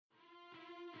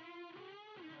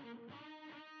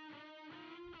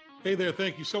Hey there,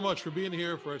 thank you so much for being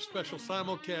here for our special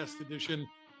simulcast edition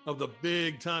of the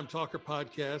Big Time Talker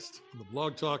podcast on the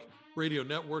Blog Talk Radio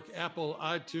Network, Apple,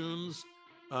 iTunes.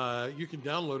 You can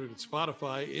download it at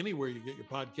Spotify, anywhere you get your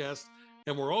podcast.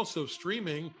 And we're also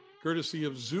streaming, courtesy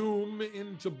of Zoom,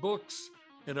 into books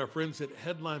and our friends at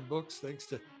Headline Books. Thanks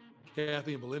to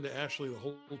Kathy and Belinda, Ashley, the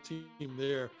whole team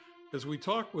there, as we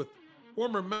talk with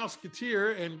former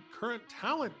Mouseketeer and current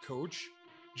talent coach,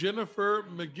 Jennifer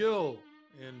McGill.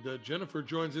 And Jennifer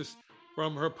joins us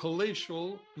from her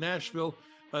palatial Nashville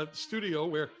studio,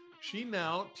 where she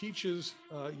now teaches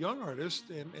young artists,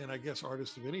 and I guess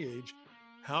artists of any age,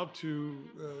 how to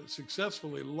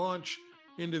successfully launch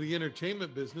into the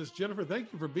entertainment business. Jennifer,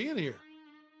 thank you for being here.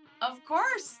 Of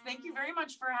course. Thank you very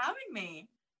much for having me.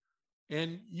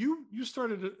 And you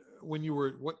started when you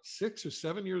were, 6 or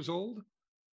 7 years old?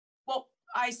 Well,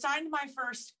 I signed my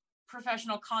first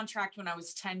professional contract when I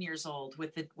was 10 years old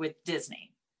with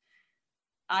Disney.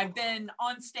 I've been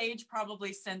on stage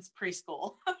probably since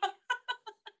preschool.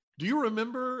 Do you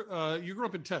remember, you grew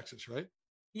up in Texas, right?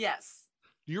 Yes.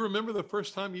 Do you remember the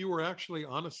first time you were actually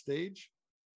on a stage?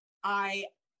 I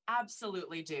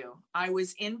absolutely do. I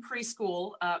was in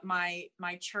preschool. My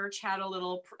church had a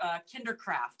little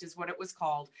kindercraft is what it was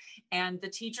called. And the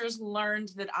teachers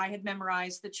learned that I had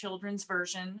memorized the children's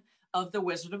version of the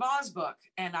Wizard of Oz book.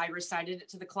 And I recited it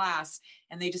to the class,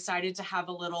 and they decided to have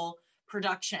a little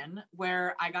production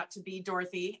where I got to be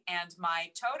Dorothy, and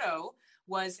my Toto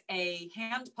was a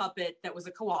hand puppet that was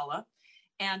a koala.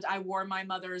 And I wore my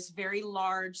mother's very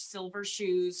large silver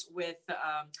shoes with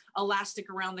elastic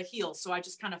around the heels. So I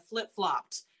just kind of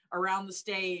flip-flopped around the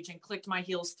stage and clicked my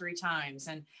heels 3 times.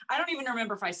 And I don't even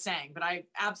remember if I sang, but I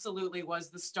absolutely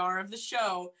was the star of the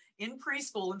show in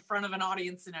preschool in front of an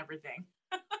audience and everything.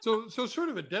 So sort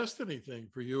of a destiny thing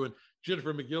for you. And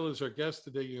Jennifer McGill is our guest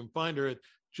today. You can find her at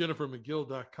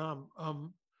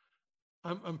jennifermcgill.com.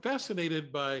 I'm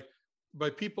fascinated by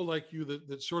people like you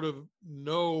that sort of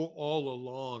know all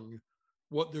along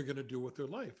what they're going to do with their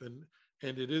life.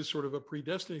 And it is sort of a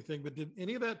predestiny thing. But did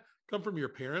any of that come from your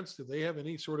parents? Did they have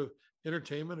any sort of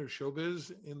entertainment or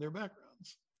showbiz in their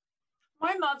backgrounds?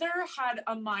 My mother had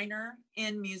a minor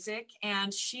in music,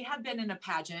 and she had been in a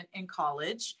pageant in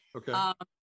college. Okay.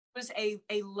 Was a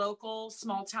local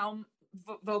small town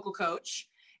vocal coach,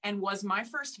 and was my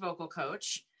first vocal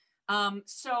coach.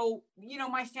 So,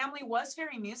 my family was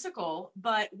very musical,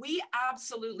 but we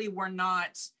absolutely were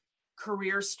not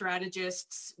career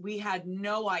strategists. We had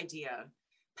no idea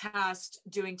past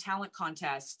doing talent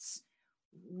contests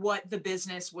what the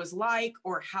business was like,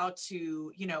 or how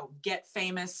to, get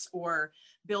famous or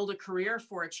build a career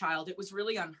for a child. It was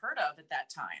really unheard of at that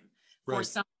time. Right. For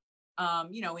some,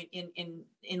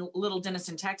 in Little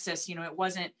Denison, Texas,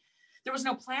 there was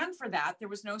no plan for that. There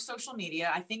was no social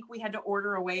media. I think we had to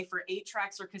order away for 8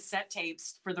 tracks or cassette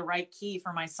tapes for the right key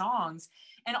for my songs.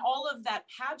 And all of that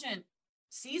pageant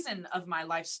season of my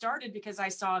life started because I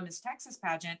saw a Miss Texas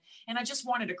pageant, and I just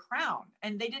wanted a crown.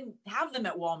 And they didn't have them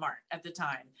at Walmart at the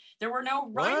time. There were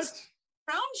no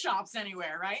crown shops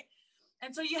anywhere, right?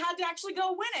 And so you had to actually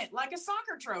go win it like a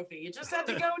soccer trophy. You just had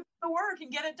to go do the work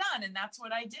and get it done. And that's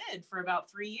what I did for about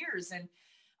 3 years. And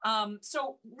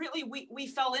so really we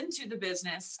fell into the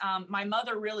business. My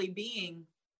mother really being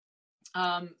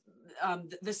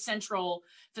the central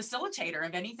facilitator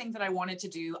of anything that I wanted to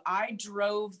do. I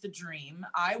drove the dream.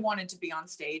 I wanted to be on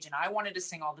stage, and I wanted to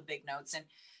sing all the big notes. And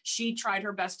she tried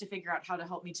her best to figure out how to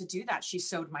help me to do that. She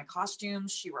sewed my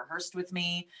costumes. She rehearsed with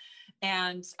me.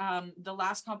 And the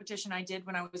last competition I did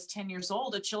when I was 10 years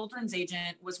old, a children's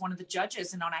agent was one of the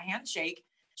judges, and on a handshake,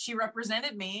 she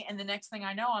represented me. And the next thing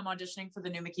I know, I'm auditioning for the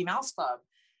new Mickey Mouse Club.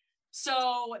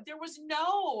 So there was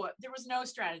no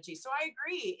strategy. So I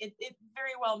agree. It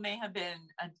very well may have been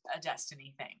a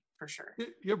destiny thing, for sure.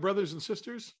 You have brothers and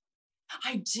sisters?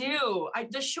 I do.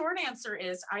 The short answer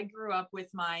is I grew up with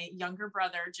my younger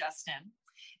brother, Justin.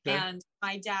 Okay. And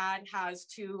my dad has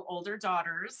 2 older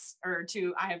daughters, I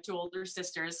have 2 older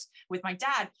sisters with my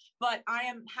dad, but I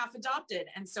am half adopted.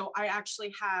 And so I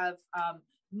actually have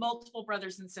multiple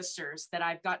brothers and sisters that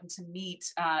I've gotten to meet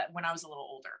when I was a little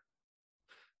older.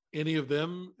 Any of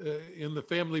them in the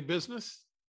family business?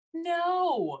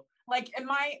 No. Like, and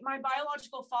my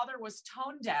biological father was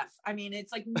tone deaf. I mean,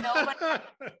 it's like nobody,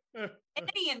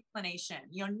 any inclination,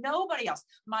 nobody else.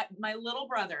 My little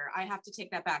brother, I have to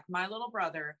take that back. My little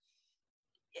brother,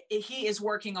 he is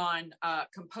working on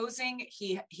composing.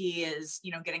 He is,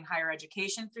 getting higher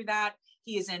education through that.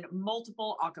 He is in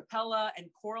multiple a cappella and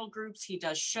choral groups. He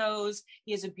does shows.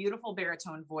 He has a beautiful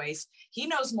baritone voice. He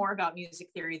knows more about music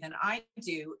theory than I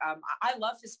do. I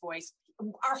love his voice.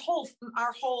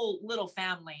 Our whole little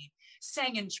family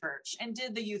sang in church and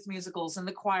did the youth musicals and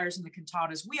the choirs and the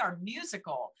cantatas. We are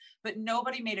musical, but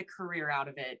nobody made a career out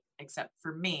of it except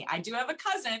for me. I do have a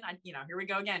cousin, here we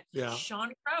go again. Yeah.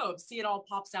 Sean Groves. See, it all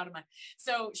pops out of my.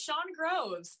 So Sean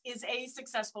Groves is a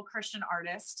successful Christian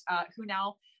artist who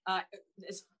now,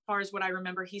 as far as what I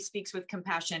remember, he speaks with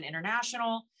Compassion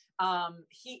International.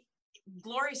 He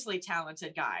gloriously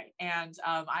talented guy. And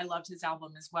I loved his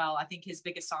album as well. I think his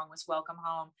biggest song was Welcome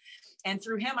Home. And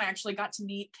through him, I actually got to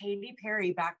meet Katy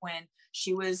Perry back when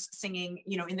she was singing,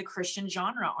 in the Christian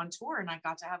genre on tour. And I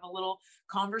got to have a little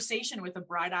conversation with a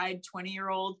bright-eyed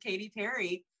 20-year-old Katy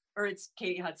Perry, or it's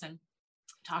Katie Hudson,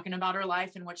 talking about her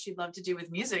life and what she'd love to do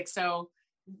with music. So,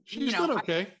 she's done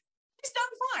okay. She's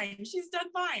done fine. She's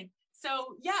done fine.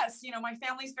 So yes, my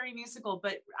family's very musical,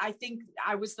 but I think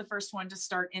I was the first one to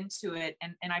start into it.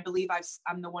 And I believe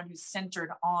I'm the one who's centered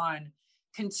on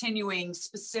continuing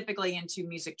specifically into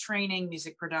music training,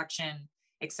 music production,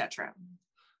 etc.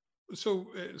 So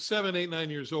 7, 8, 9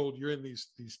 years old, you're in these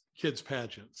kids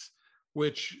pageants,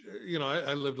 which,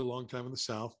 I lived a long time in the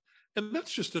South, and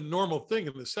that's just a normal thing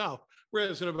in the South.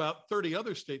 Whereas in about 30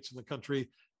 other states in the country,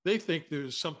 they think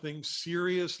there's something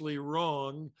seriously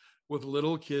wrong with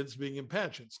little kids being in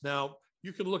pageants. Now,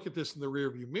 you can look at this in the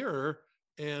rearview mirror,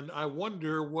 and I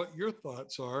wonder what your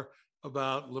thoughts are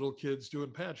about little kids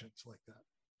doing pageants like that.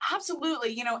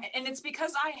 Absolutely. And it's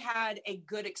because I had a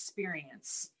good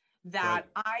experience that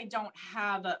right. I don't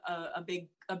have a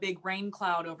big rain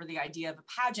cloud over the idea of a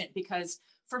pageant, because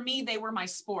for me, they were my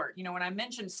sport. When I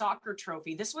mentioned soccer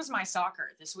trophy, this was my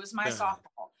soccer. This was my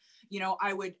softball.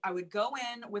 I would go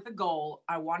in with a goal.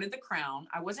 I wanted the crown.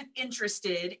 I wasn't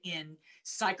interested in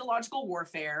psychological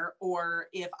warfare or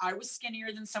if I was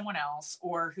skinnier than someone else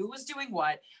or who was doing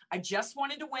what. I just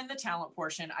wanted to win the talent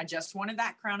portion. I just wanted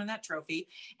that crown and that trophy.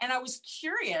 And I was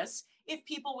curious if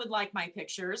people would like my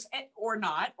pictures or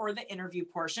not, or the interview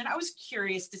portion. I was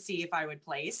curious to see if I would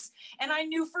place. And I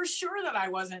knew for sure that I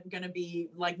wasn't going to be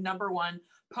like number one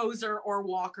poser or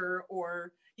walker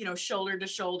or shoulder to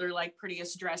shoulder, like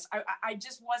prettiest dress. I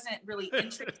just wasn't really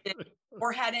interested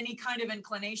or had any kind of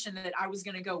inclination that I was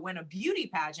going to go win a beauty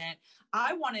pageant.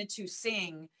 I wanted to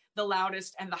sing the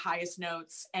loudest and the highest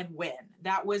notes and win.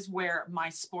 That was where my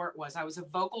sport was. I was a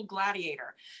vocal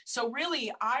gladiator. So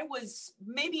really, I was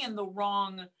maybe in the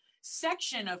wrong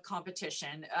section of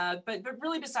competition, but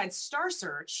really besides Star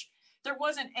Search, there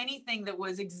wasn't anything that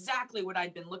was exactly what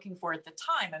I'd been looking for at the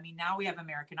time. I mean, now we have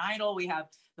American Idol, we have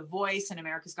The Voice and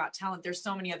America's Got Talent. There's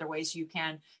so many other ways you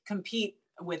can compete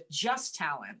with just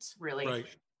talent, really. Right.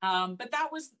 But that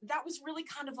was really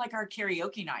kind of like our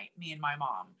karaoke night, me and my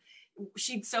mom.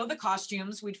 She'd sew the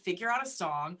costumes, we'd figure out a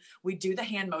song, we'd do the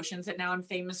hand motions that now I'm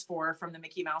famous for from the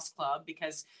Mickey Mouse Club,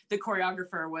 because the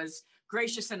choreographer was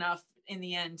gracious enough in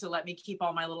the end to let me keep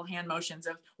all my little hand motions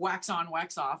of wax on,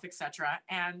 wax off, etc.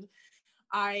 And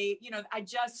I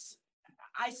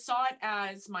saw it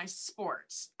as my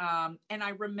sport. And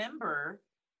I remember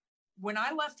when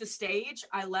I left the stage,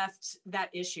 I left that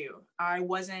issue. I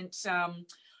wasn't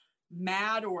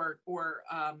mad or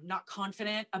not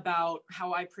confident about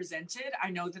how I presented. I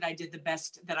know that I did the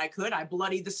best that I could. I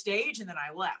bloodied the stage and then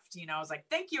I left. I was like,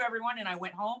 thank you, everyone. And I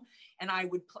went home and I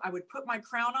would put my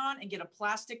crown on and get a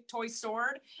plastic toy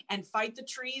sword and fight the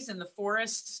trees in the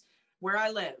forests where I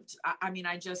lived.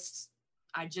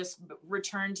 I just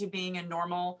returned to being a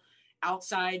normal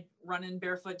outside running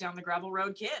barefoot down the gravel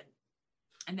road kid.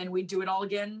 And then we'd do it all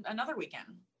again another weekend.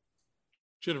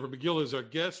 Jennifer McGill is our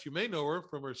guest. You may know her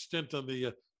from her stint on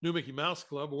the New Mickey Mouse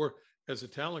Club, or as a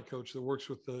talent coach that works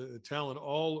with the talent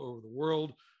all over the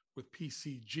world with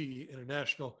PCG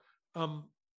International.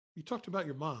 You talked about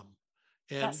your mom,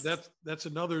 and yes. that's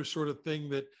another sort of thing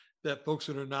that folks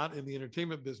that are not in the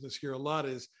entertainment business hear a lot,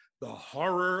 is the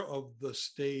horror of the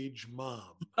stage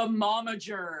mom. The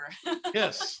momager.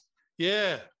 Yes.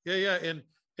 Yeah. And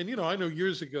I know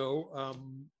years ago,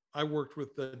 I worked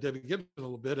with Debbie Gibson a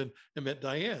little bit and met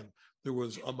Diane. There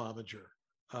was a momager.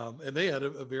 And they had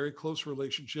a very close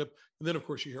relationship. And then, of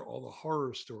course, you hear all the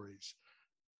horror stories.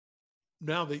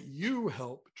 Now that you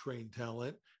help train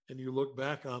talent and you look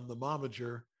back on the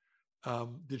momager,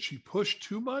 did she push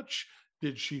too much?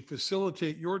 Did she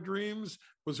facilitate your dreams?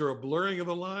 Was there a blurring of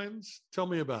the lines? Tell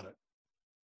me about it.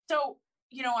 So,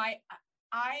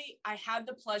 I had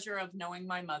the pleasure of knowing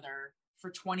my mother for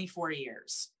 24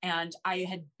 years, and I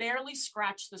had barely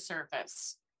scratched the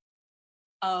surface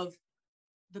of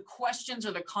the questions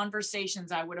or the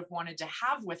conversations I would have wanted to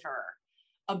have with her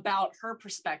about her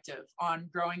perspective on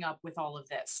growing up with all of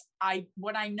this.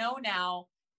 What I know now,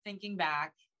 thinking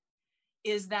back,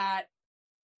 is that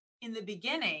in the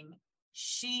beginning,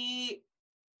 she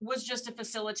was just a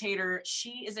facilitator.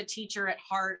 She is a teacher at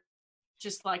heart,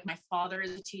 just like my father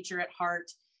is a teacher at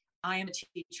heart. I am a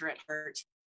teacher at heart.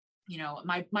 You know,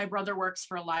 my brother works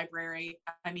for a library.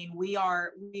 I mean, we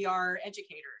are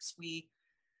educators. We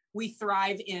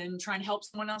thrive in trying to help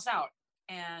someone else out.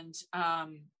 And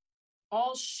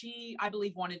all she, I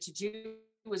believe, wanted to do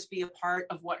was be a part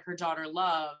of what her daughter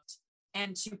loved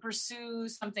and to pursue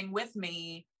something with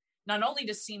me, not only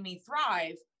to see me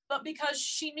thrive, but because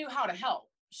she knew how to help.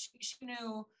 She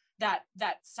knew that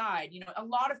side. You know, a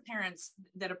lot of parents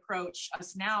that approach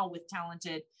us now with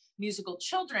talented musical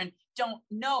children don't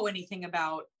know anything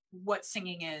about what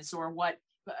singing is or what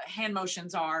hand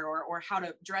motions are or how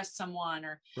to dress someone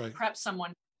or prep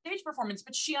someone for stage performance.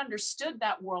 But she understood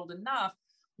that world enough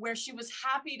where she was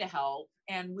happy to help,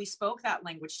 and we spoke that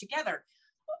language together.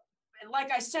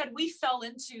 Like I said, we fell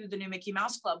into the New Mickey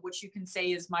Mouse Club, which you can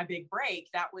say is my big break.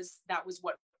 That was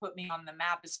what put me on the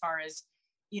map as far as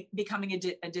becoming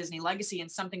a Disney legacy,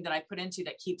 and something that I put into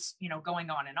that keeps, you know, going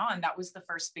on and on. That was the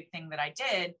first big thing that I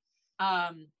did.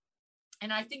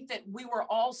 And I think that we were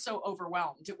all so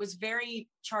overwhelmed. It was very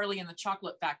Charlie and the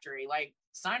Chocolate Factory, like,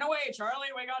 sign away, Charlie,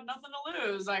 we got nothing to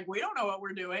lose. Like, we don't know what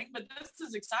we're doing, but this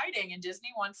is exciting. And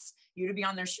Disney wants you to be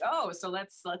on their show. So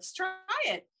let's try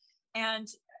it. And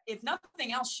if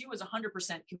nothing else, she was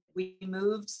 100%. We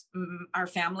moved our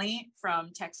family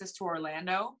from Texas to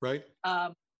Orlando. Right.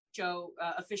 Joe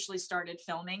officially started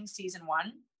filming season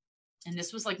 1. And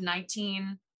this was like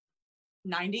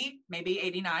 1990, maybe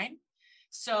 89.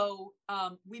 So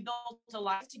we built a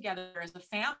life together as a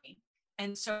family.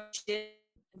 And so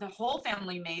the whole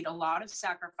family made a lot of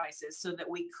sacrifices so that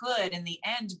we could, in the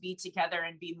end, be together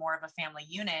and be more of a family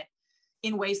unit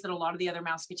in ways that a lot of the other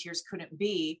Mouseketeers couldn't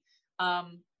be.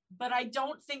 But I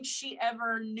don't think she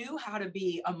ever knew how to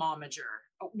be a momager.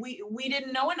 We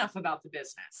didn't know enough about the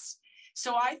business.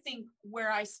 So I think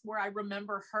where I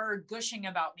remember her gushing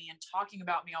about me and talking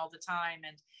about me all the time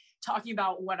and talking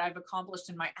about what I've accomplished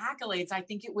in my accolades, I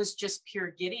think it was just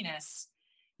pure giddiness,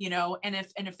 you know. And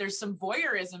if there's some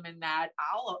voyeurism in that,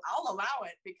 I'll allow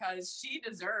it, because she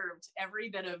deserved every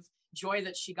bit of joy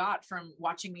that she got from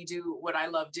watching me do what I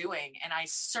love doing. And I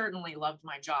certainly loved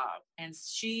my job, and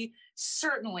she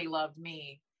certainly loved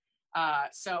me.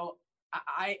 So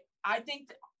I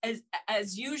think that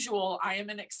as usual, I am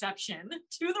an exception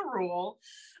to the rule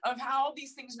of how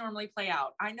these things normally play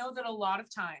out. I know that a lot of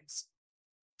times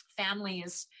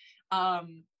families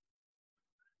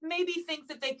maybe think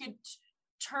that they could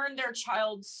turn their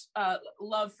child's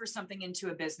love for something into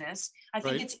a business. I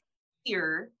think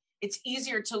it's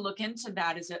easier to look into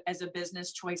that as a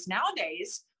business choice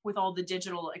nowadays with all the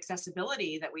digital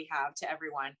accessibility that we have to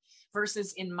everyone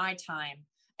versus in my time.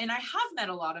 And I have met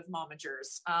a lot of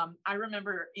momagers. I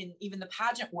remember in even the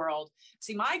pageant world,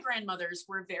 see, my grandmothers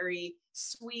were very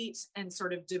sweet and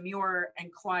sort of demure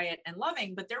and quiet and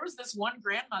loving. But there was this one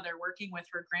grandmother working with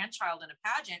her grandchild in a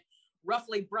pageant,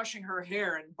 roughly brushing her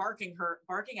hair and barking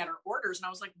at her orders. And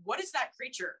I was like, what is that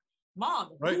creature?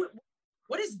 Mom,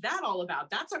 what is that all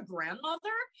about? That's a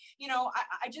grandmother? You know,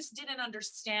 I just didn't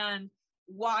understand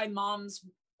why moms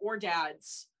or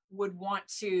dads would want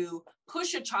to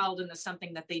push a child into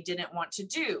something that they didn't want to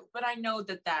do. But I know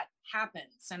that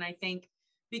happens. And I think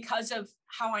because of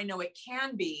how I know it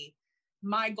can be,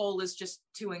 my goal is just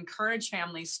to encourage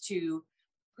families to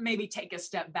maybe take a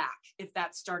step back if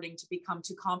that's starting to become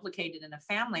too complicated in a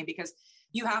family, because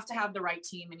you have to have the right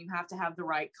team and you have to have the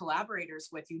right collaborators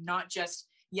with you, not just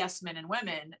yes men and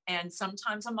women. And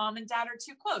sometimes a mom and dad are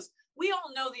too close. We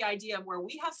all know the idea of where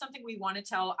we have something we want to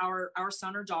tell our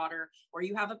son or daughter, or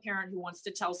you have a parent who wants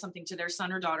to tell something to their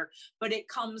son or daughter, but it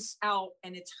comes out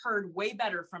and it's heard way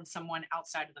better from someone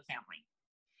outside of the family.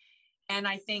 And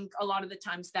I think a lot of the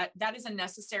times that is a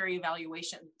necessary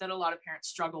evaluation that a lot of parents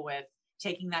struggle with,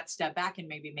 taking that step back and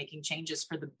maybe making changes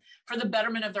for the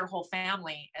betterment of their whole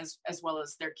family, as well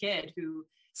as their kid, who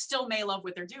still may love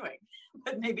what they're doing,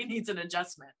 but maybe needs an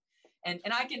adjustment. And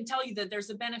I can tell you that there's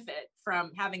a benefit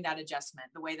from having that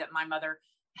adjustment. The way that my mother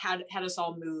had us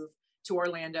all move to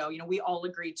Orlando, you know, we all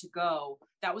agreed to go.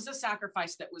 That was a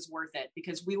sacrifice that was worth it,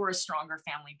 because we were a stronger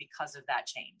family because of that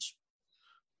change.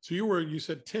 So you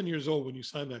said 10 years old when you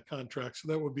signed that contract. So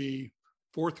that would be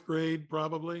 4th grade,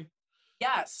 probably.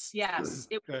 Yes.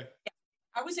 Okay.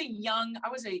 I was a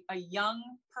young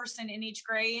person in each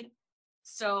grade.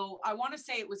 So I want to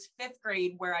say it was 5th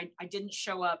grade where I didn't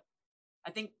show up. I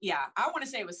think, I want to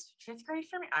say it was 5th grade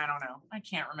for me. I don't know. I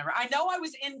can't remember. I know I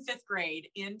was in 5th grade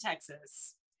in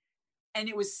Texas. And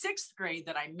it was sixth grade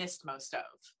that I missed most of.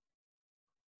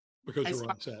 Because you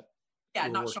were on set. Yeah,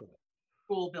 not sure.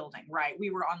 School building, right? We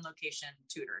were on location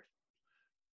tutored.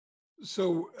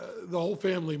 So the whole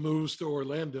family moves to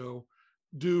Orlando.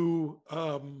 Do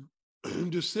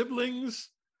do siblings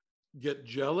get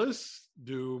jealous?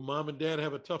 Do mom and dad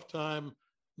have a tough time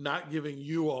not giving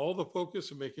you all the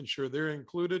focus and making sure they're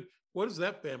included? What is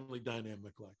that family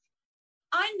dynamic like?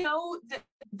 I know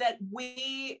that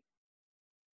we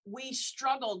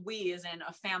struggled, we as in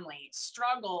a family,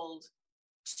 struggled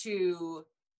to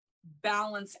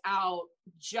balance out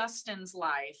Justin's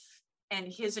life and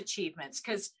his achievements,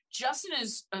 because Justin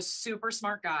is a super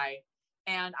smart guy.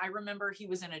 And I remember he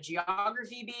was in a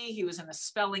geography bee, he was in a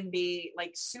spelling bee,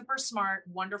 like super smart,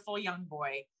 wonderful young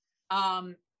boy.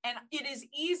 And it is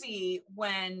easy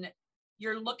when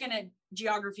you're looking at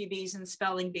geography bees and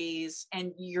spelling bees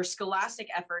and your scholastic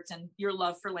efforts and your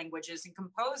love for languages and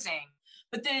composing,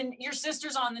 but then your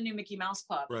sister's on the new Mickey Mouse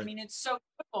Club. Right. I mean, it's so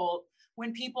difficult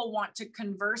when people want to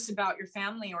converse about your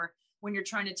family, or when you're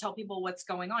trying to tell people what's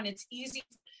going on. It's easy,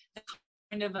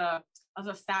 kind of a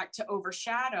fact to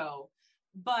overshadow.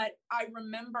 But I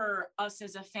remember us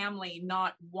as a family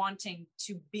not wanting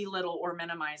to belittle or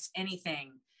minimize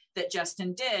anything that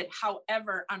Justin did.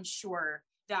 However, I'm sure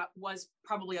that was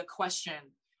probably a question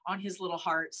on his little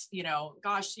heart,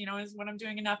 gosh, is what I'm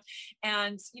doing enough?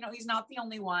 And, he's not the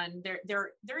only one.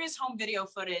 There is home video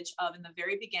footage of, in the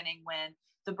very beginning, when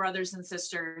the brothers and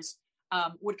sisters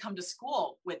would come to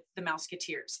school with the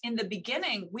Mouseketeers. In the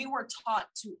beginning, we were taught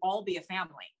to all be a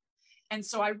family. And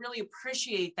so I really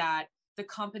appreciate that the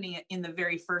company, in the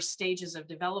very first stages of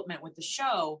development with the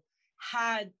show,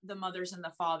 had the mothers and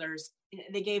the fathers.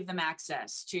 They gave them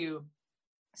access to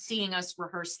seeing us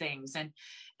rehearse things, and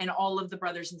all of the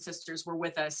brothers and sisters were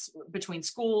with us between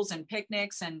schools and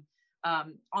picnics, and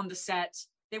on the set.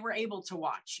 They were able to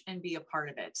watch and be a part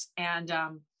of it. And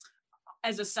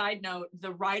as a side note,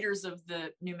 the writers of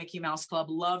the new Mickey Mouse Club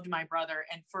loved my brother,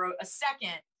 and for a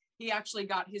second he actually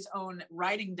got his own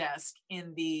writing desk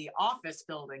in the office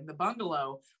building, the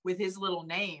bungalow, with his little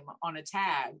name on a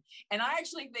tag. And I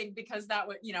actually think, because that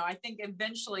would, I think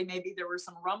eventually maybe there were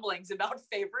some rumblings about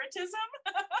favoritism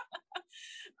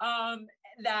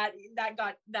that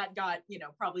got,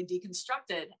 probably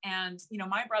deconstructed. And,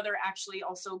 my brother actually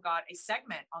also got a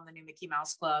segment on the new Mickey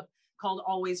Mouse Club called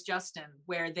Always Justin,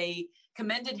 where they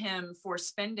commended him for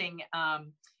spending,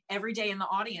 every day in the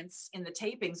audience in the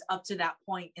tapings up to that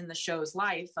point in the show's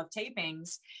life of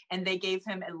tapings. And they gave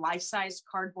him a life-size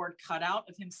cardboard cutout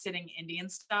of him sitting Indian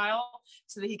style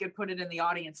so that he could put it in the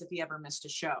audience if he ever missed a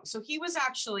show. So he was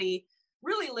actually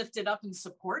really lifted up and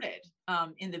supported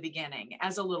in the beginning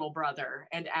as a little brother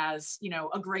and as,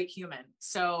 a great human.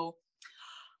 So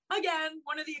again,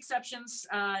 one of the exceptions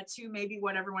to maybe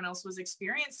what everyone else was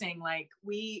experiencing, like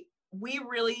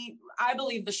I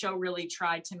believe the show really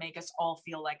tried to make us all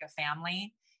feel like a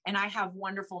family. And I have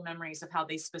wonderful memories of how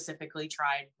they specifically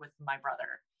tried with my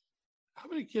brother. How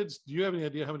many kids, do you have any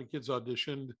idea how many kids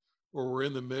auditioned or were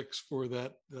in the mix for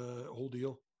that whole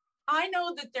deal? I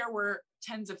know that there were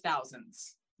tens of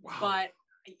thousands. Wow. But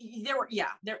there were,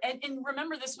 and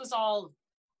remember, this was all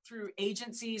through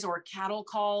agencies or cattle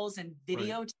calls and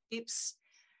videotapes.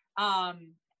 Right.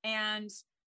 And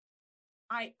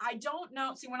I don't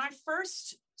know. See, when I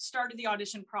first started the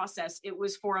audition process, it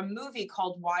was for a movie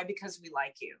called Why? Because We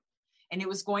Like You. And it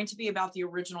was going to be about the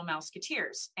original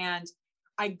Mouseketeers. And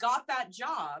I got that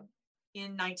job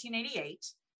in 1988.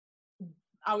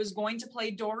 I was going to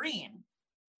play Doreen.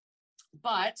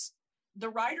 But the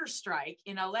writer's strike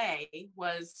in LA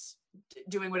was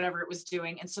doing whatever it was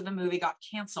doing. And so the movie got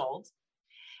canceled.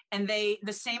 And the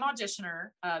same auditioner,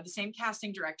 the same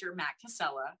casting director, Matt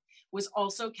Casella, was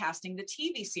also casting the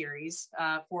TV series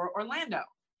for Orlando,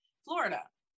 Florida.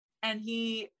 And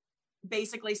he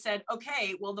basically said,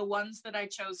 okay, well, the ones that I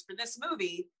chose for this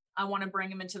movie, I want to bring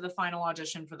them into the final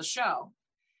audition for the show.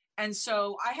 And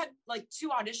so I had like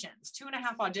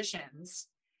 2.5 auditions.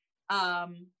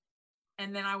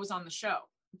 And then I was on the show.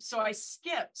 So I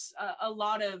skipped a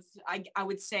lot of, I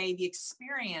would say, the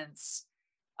experience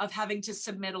of having to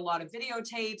submit a lot of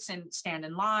videotapes and stand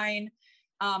in line.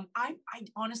 I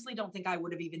honestly don't think I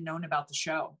would have even known about the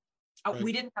show. Right.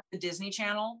 We didn't have the Disney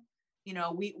Channel.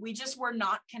 We just were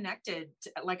not connected,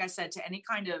 like I said, to any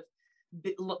kind of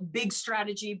big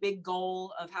strategy, big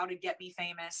goal of how to get me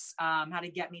famous, how to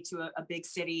get me to a big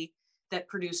city that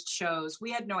produced shows.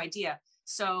 We had no idea.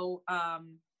 So,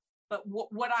 but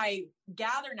what I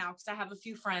gather now, because I have a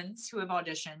few friends who have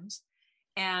auditioned,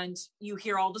 And you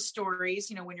hear all the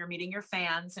stories, when you're meeting your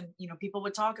fans, and, people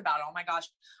would talk about, oh my gosh,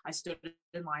 I stood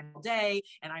in line all day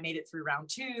and I made it through round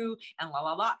 2 and la,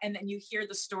 la, la. And then you hear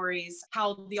the stories,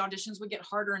 how the auditions would get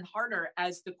harder and harder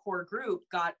as the core group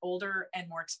got older and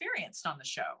more experienced on the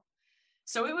show.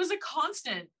 So it was a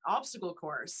constant obstacle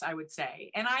course, I would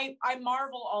say. And I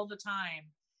marvel all the time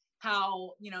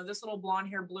how, this little blonde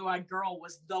hair, blue-eyed girl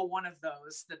was the one of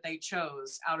those that they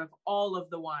chose out of all of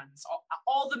the ones,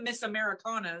 all the Miss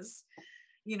Americanas,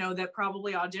 that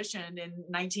probably auditioned in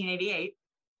 1988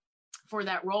 for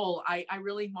that role. I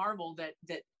really marvel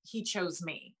that he chose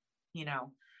me,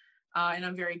 and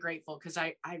I'm very grateful, because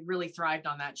I really thrived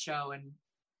on that show.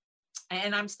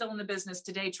 And I'm still in the business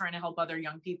today, trying to help other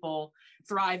young people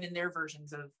thrive in their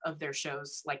versions of their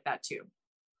shows like that too.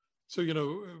 So,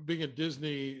 being at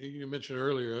Disney, you mentioned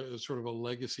earlier, as sort of a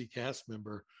legacy cast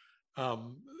member,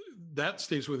 that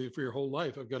stays with you for your whole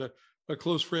life. I've got a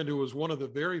close friend who was one of the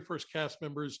very first cast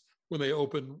members when they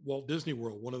opened Walt Disney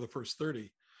World, one of the first 30.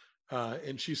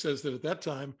 And she says that at that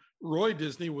time, Roy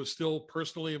Disney was still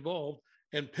personally involved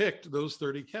and picked those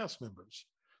 30 cast members.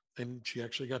 And she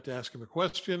actually got to ask him a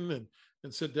question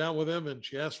and sit down with him. And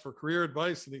she asked for career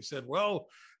advice. And he said, well,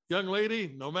 young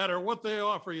lady, no matter what they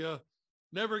offer you,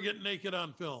 never get naked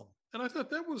on film. And I thought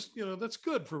that was, that's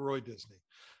good for Roy Disney.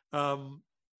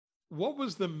 What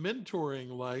was the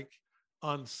mentoring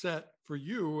on set for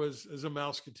you as a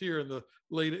Mouseketeer in the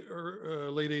late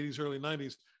 80s, early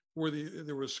 90s?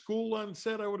 There was school on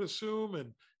set, I would assume,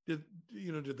 and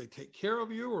did they take care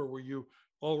of you, or were you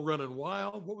all running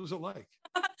wild? What was it like?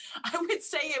 I would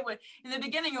say in the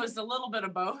beginning, it was a little bit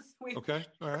of both. Okay.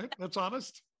 All right. That's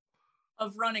honest.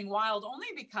 Of running wild, only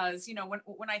because,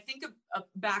 when I think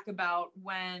back about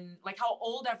how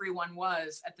old everyone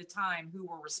was at the time who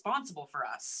were responsible for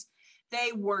us,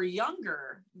 they were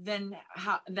younger than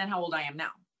how old I am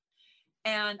now.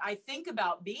 And I think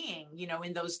about being,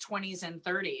 in those 20s and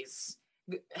 30s,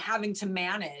 having to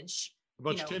manage a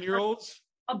bunch of 10-year-olds,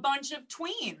 a bunch of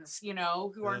tweens,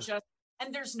 who are just,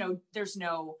 and there's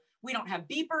no, we don't have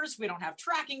beepers, we don't have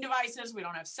tracking devices, we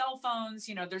don't have cell phones,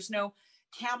 there's no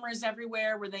cameras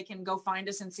everywhere where they can go find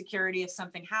us in security if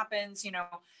something happens.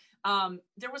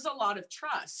 There was a lot of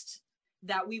trust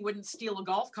that we wouldn't steal a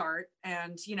golf cart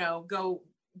and,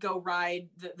 go ride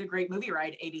the great movie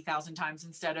ride 80,000 times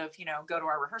instead of, go to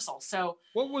our rehearsal. So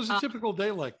what was a typical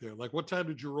day like there? Like, what time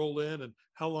did you roll in and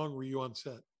how long were you on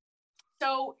set?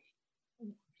 So,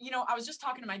 I was just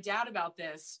talking to my dad about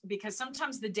this, because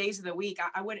sometimes the days of the week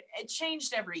it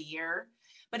changed every year,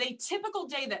 but a typical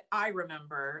day that I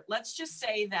remember, let's just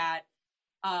say that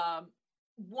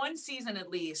one season at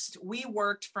least, we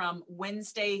worked from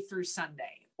Wednesday through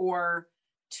Sunday or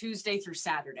Tuesday through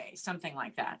Saturday, something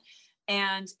like that.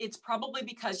 And it's probably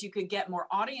because you could get more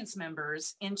audience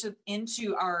members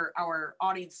into our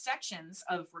audience sections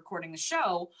of recording the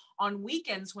show on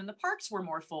weekends when the parks were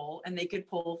more full and they could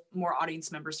pull more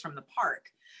audience members from the park.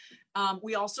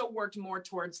 We also worked more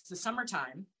towards the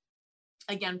summertime,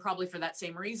 again, probably for that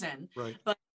same reason. Right.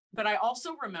 But I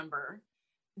also remember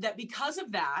that because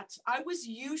of that, I was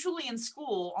usually in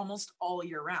school almost all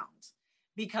year round,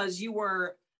 because you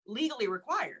were legally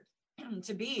required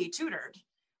to be tutored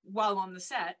while on the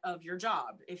set of your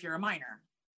job if you're a minor.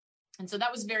 And so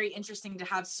that was very interesting to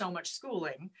have so much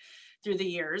schooling through the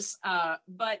years.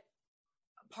 But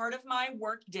part of my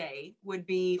work day would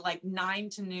be like 9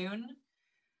 to noon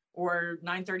or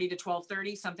 9:30 to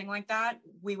 12:30, something like that.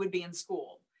 We would be in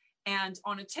school. And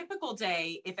on a typical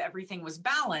day, if everything was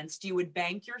balanced, you would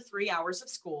bank your 3 hours of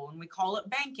school. And we call it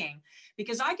banking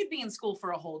because I could be in school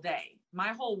for a whole day.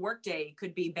 My whole work day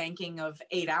could be banking of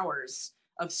 8 hours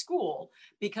of school,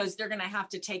 because they're going to have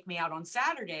to take me out on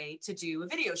Saturday to do a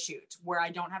video shoot where I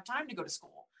don't have time to go to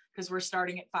school because we're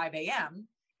starting at 5 a.m.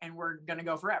 and we're going to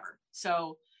go forever.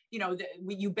 So,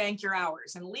 you bank your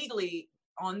hours, and legally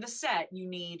on the set, you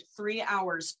need 3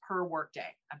 hours per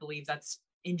workday. I believe that's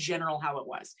in general how it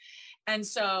was. And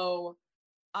so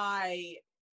I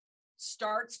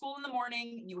start school in the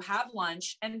morning, you have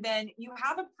lunch, and then you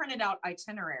have a printed out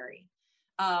itinerary.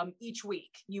 Each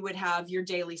week you would have your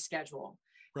daily schedule.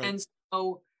 Right. And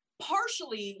so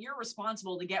partially you're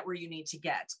responsible to get where you need to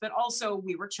get, but also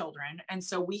we were children. And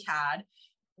so we had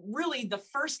really the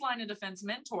first line of defense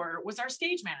mentor was our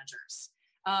stage managers,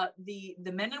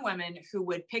 the men and women who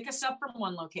would pick us up from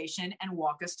one location and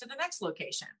walk us to the next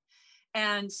location.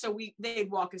 And so they'd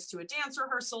walk us to a dance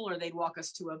rehearsal, or they'd walk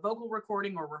us to a vocal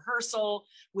recording or rehearsal.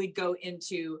 We'd go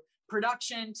into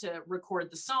production to record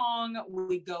the song.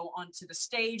 We'd go onto the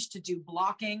stage to do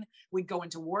blocking. We'd go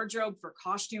into wardrobe for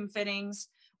costume fittings.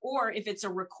 Or if it's a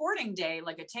recording day,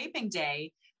 like a taping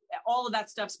day, all of that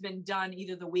stuff's been done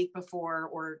either the week before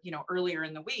or, earlier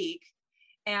in the week.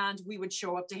 And we would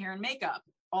show up to hair and makeup.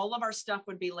 All of our stuff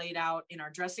would be laid out in our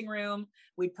dressing room.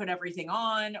 We'd put everything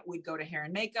on. We'd go to hair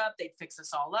and makeup. They'd fix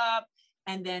us all up.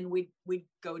 And then we'd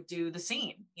go do the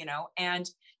scene, and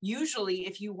usually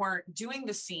if you weren't doing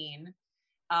the scene,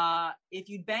 if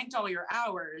you'd banked all your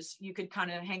hours, you could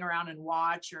kind of hang around and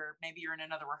watch, or maybe you're in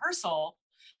another rehearsal.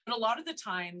 But a lot of the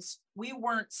times we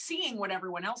weren't seeing what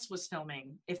everyone else was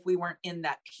filming if we weren't in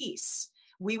that piece.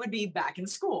 We would be back in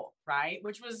school, right?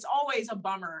 Which was always a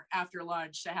bummer after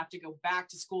lunch to have to go back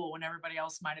to school when everybody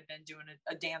else might have been doing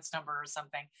a dance number or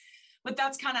something. But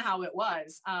that's kind of how it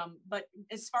was. But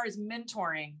as far as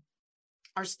mentoring,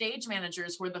 our stage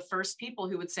managers were the first people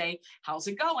who would say, how's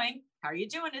it going? How are you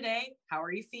doing today? How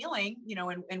are you feeling?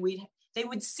 And they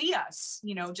would see us,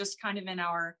 just kind of in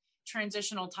our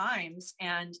transitional times.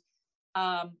 And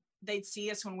they'd see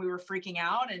us when we were freaking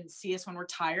out and see us when we're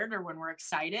tired or when we're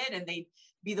excited. And they'd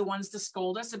be the ones to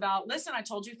scold us about, listen, I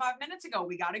told you 5 minutes ago,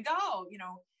 we got to go.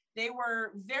 They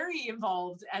were very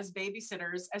involved as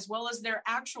babysitters, as well as their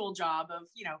actual job of,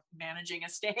 managing a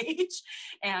stage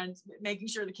and making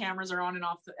sure the cameras are on and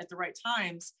off at the right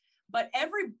times. But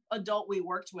every adult we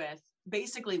worked with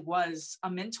basically was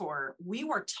a mentor. We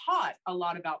were taught a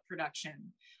lot about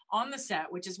production on the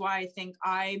set, which is why I think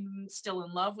I'm still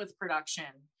in love with production.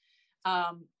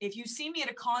 If you see me at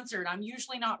a concert, I'm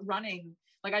usually not running.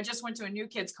 Like I just went to a New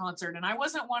Kids concert and I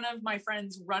wasn't one of my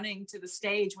friends running to the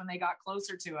stage when they got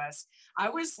closer to us. I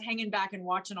was hanging back and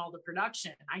watching all the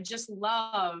production. I just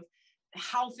love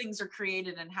how things are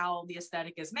created and how the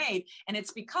aesthetic is made. And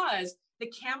it's because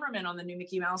the cameraman on the New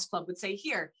Mickey Mouse Club would say,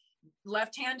 here,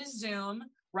 left hand is zoom,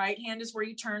 right hand is where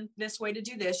you turn this way to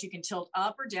do this. You can tilt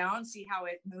up or down, see how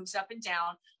it moves up and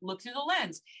down, look through the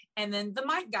lens. And then the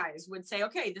mic guys would say,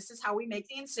 okay, this is how we make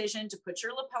the incision to put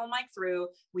your lapel mic through.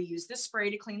 We use this spray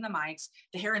to clean the mics.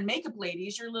 The hair and makeup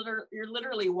ladies, you're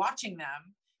literally watching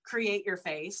them create your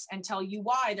face and tell you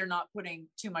why they're not putting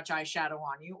too much eyeshadow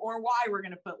on you or why we're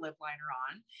going to put lip liner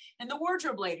on. And the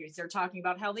wardrobe ladies, they're talking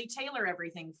about how they tailor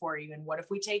everything for you. And what if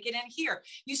we take it in here?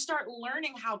 You start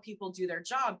learning how people do their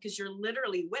job because you're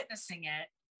literally witnessing it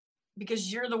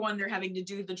because you're the one they're having to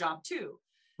do the job too.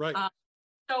 Right.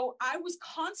 So I was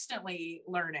constantly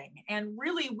learning, and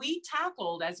really we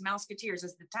tackled as Mouseketeers,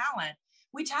 as the talent,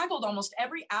 we tackled almost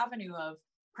every avenue of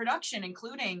production,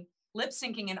 including lip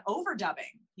syncing and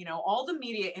overdubbing, all the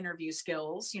media interview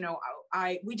skills.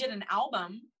 We did an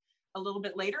album a little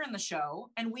bit later in the show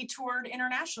and we toured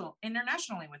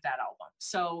internationally with that album.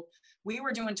 So we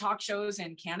were doing talk shows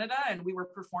in Canada and we were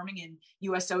performing in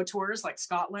USO tours like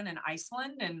Scotland and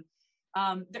Iceland. And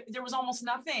there was almost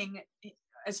nothing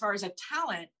as far as a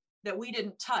talent that we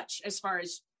didn't touch as far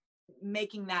as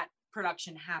making that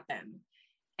production happen.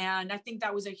 And I think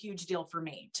that was a huge deal for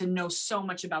me to know so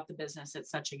much about the business at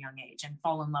such a young age and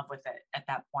fall in love with it at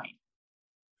that point.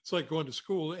 It's like going to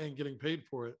school and getting paid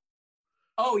for it.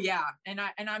 Oh yeah. And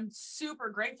I'm super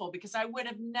grateful because I would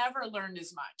have never learned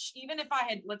as much. Even if I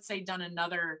had, let's say, done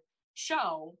another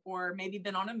show or maybe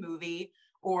been on a movie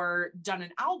or done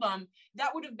an album,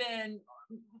 that would have been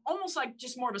almost like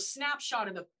just more of a snapshot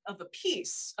of a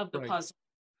piece of the puzzle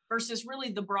versus really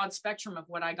the broad spectrum of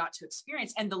what I got to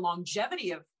experience and the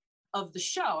longevity of the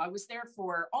show. I was there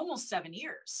for almost 7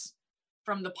 years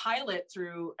from the pilot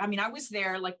through. I mean, I was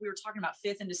there, like we were talking about,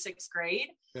 5th into 6th grade.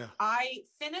 Yeah. I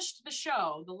finished the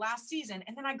show the last season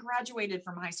and then I graduated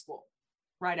from high school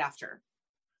right after.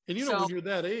 And when you're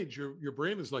that age, your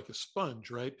brain is like a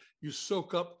sponge, right? You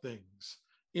soak up things,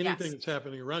 anything that's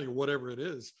happening around you, whatever it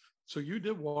is. So you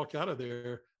did walk out of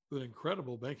there with an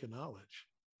incredible bank of knowledge.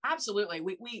 Absolutely.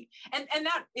 And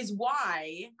that is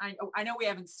why I know we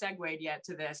haven't segued yet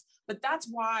to this, but that's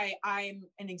why I'm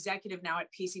an executive now at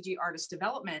PCG Artist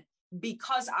Development,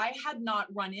 because I had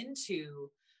not run into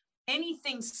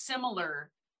anything similar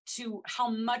to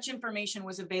how much information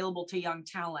was available to young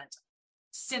talent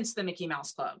since the Mickey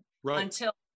Mouse Club until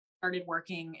I started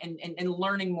working and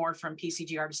learning more from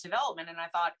PCG Artist Development. And I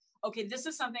thought, okay, this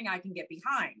is something I can get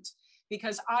behind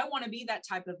because I want to be that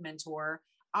type of mentor.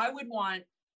 I would want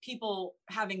people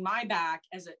having my back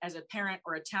as a parent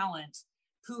or a talent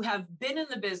who have been in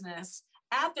the business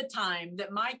at the time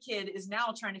that my kid is now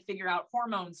trying to figure out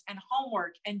hormones and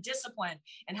homework and discipline.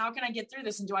 And how can I get through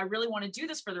this? And do I really want to do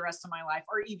this for the rest of my life?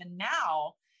 Or even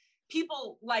now,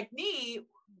 people like me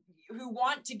who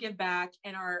want to give back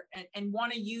and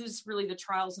want to use really the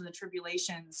trials and the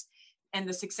tribulations and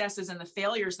the successes and the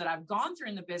failures that I've gone through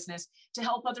in the business to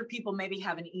help other people maybe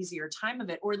have an easier time of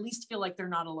it, or at least feel like they're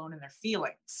not alone in their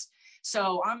feelings.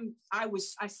 So I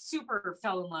super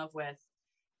fell in love with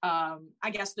I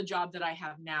guess, the job that I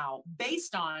have now,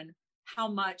 based on how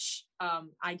much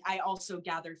I also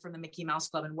gathered from the Mickey Mouse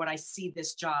Club and what I see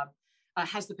this job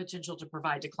has the potential to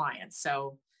provide to clients.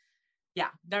 So yeah,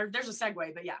 there's a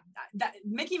segue, but yeah, that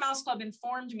Mickey Mouse Club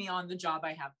informed me on the job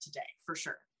I have today, for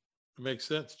sure. It makes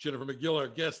sense. Jennifer McGill, our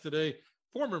guest today,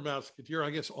 former Mouseketeer, I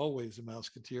guess always a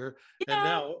Mouseketeer, Yeah. and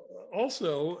now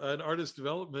also an artist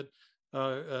development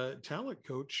talent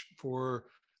coach for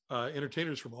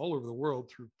entertainers from all over the world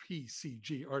through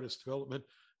PCG Artist Development.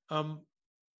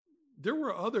 There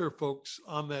were other folks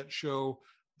on that show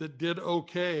that did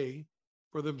okay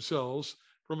for themselves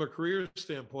from a career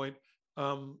standpoint.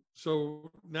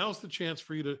 So now's the chance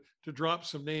for you to drop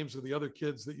some names of the other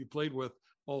kids that you played with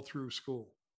all through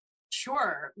school.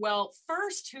 Sure. Well,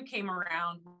 first who came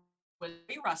around was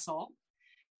Russell.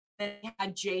 Then we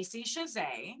had JC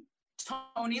Chazet,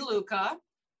 Tony Luca,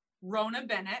 Rona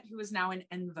Bennett, who is now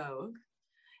in Vogue.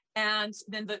 And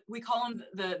then we call them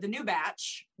the new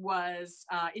batch was,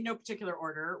 in no particular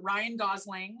order, Ryan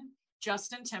Gosling,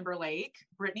 Justin Timberlake,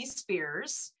 Britney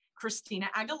Spears, Christina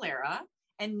Aguilera,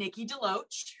 and Nikki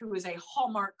DeLoach, who is a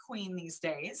Hallmark queen these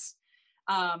days.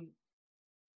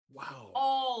 Wow.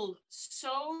 All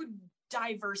so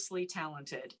diversely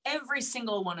talented. Every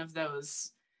single one of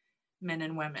those men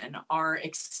and women are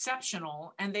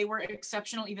exceptional, and they were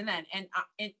exceptional even then. And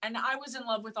I was in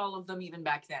love with all of them even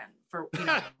back then.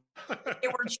 They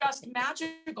were just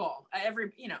magical. I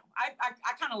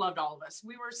kind of loved all of us.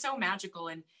 We were so magical,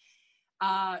 and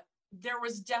there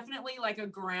was definitely like a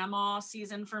grandma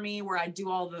season for me where I do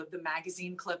all the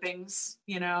magazine clippings,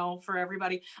 for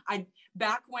everybody.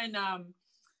 Back when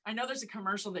I know there's a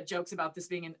commercial that jokes about this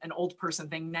being an old person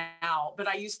thing now, but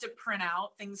I used to print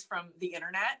out things from the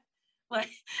internet,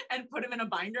 and put them in a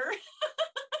binder.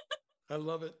 I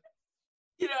love it.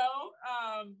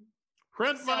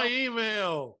 Print my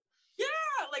email. Yeah,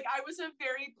 I was a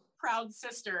very proud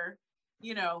sister,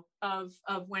 of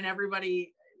when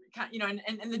everybody,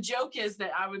 and the joke is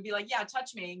that I would be like, yeah,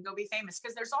 touch me and go be famous,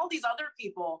 because there's all these other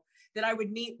people that I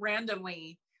would meet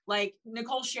randomly, like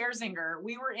Nicole Scherzinger.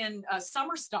 We were in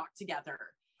summer stock together,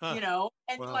 and wow.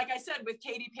 Like I said, with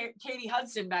Katie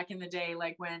Hudson back in the day,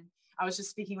 when I was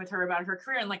just speaking with her about her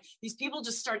career, and these people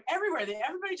just start everywhere.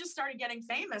 Everybody just started getting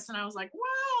famous, and I was like,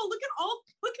 wow,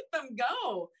 look at them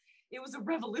go. It was a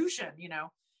revolution,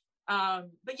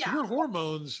 but yeah. So your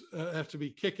hormones have to be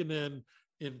kicking in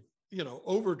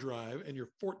overdrive, and you're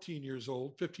 14 years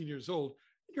old, 15 years old,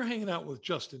 and you're hanging out with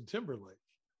Justin Timberlake,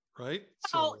 right?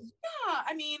 Oh, yeah.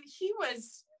 I mean, he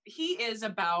is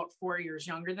about 4 years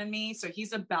younger than me. So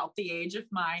he's about the age of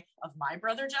my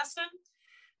brother, Justin.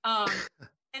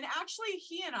 And actually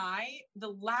he and I,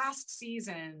 the last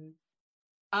season,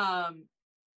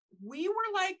 we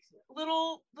were like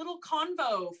little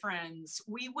convo friends.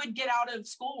 We would get out of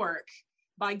schoolwork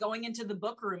by going into the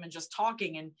book room and just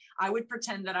talking. And I would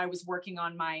pretend that I was working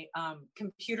on my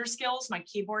computer skills, my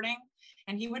keyboarding,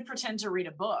 and he would pretend to read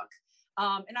a book.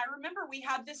 And I remember we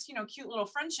had this, cute little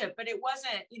friendship, but it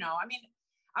wasn't,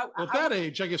 at that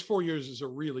age, I guess 4 years is a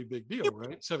really big deal,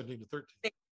 right? 17 to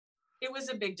 13. It was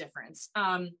a big difference.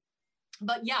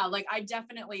 But yeah, I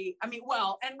definitely, and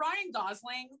Ryan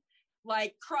Gosling,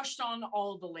 crushed on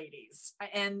all the ladies.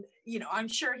 And, I'm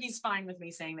sure he's fine with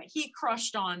me saying that he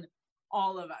crushed on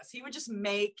all of us. He would just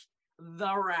make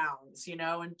the rounds,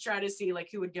 and try to see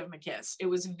who would give him a kiss. It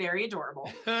was very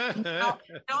adorable. now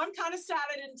I'm kind of sad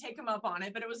I didn't take him up on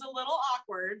it, but it was a little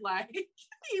awkward. He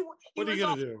what are you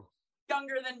gonna do?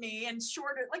 Younger than me and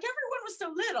shorter. Everyone was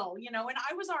so little, and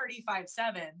I was already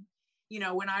 5'7".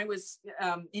 When I was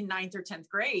in 9th or 10th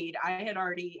grade, I had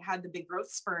already had the big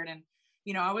growth spurt, and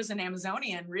I was an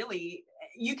Amazonian. Really,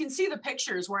 you can see the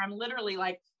pictures where I'm literally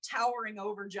towering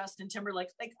over Justin Timberlake,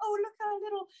 oh, look how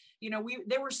little,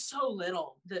 they were so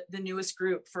little, the newest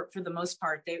group for the most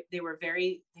part. They were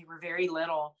very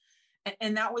little.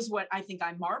 And that was what I think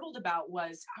I marveled about.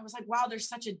 I was like, wow, there's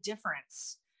such a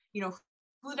difference,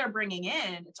 who they're bringing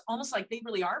in. It's almost like they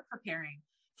really are preparing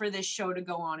for this show to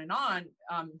go on and on,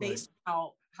 based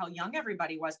on how young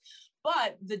everybody was.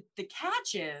 But the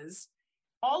catch is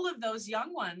all of those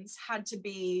young ones had to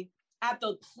be at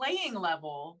the playing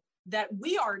level that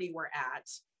we already were at,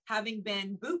 having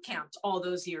been boot camped all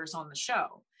those years on the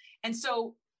show. And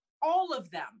so all of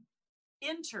them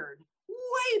entered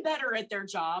way better at their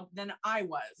job than I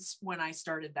was when I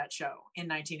started that show in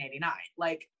 1989.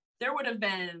 There would have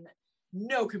been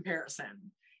no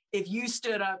comparison if you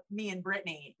stood up me and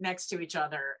Brittany next to each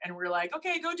other and we're like,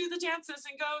 okay, go do the dances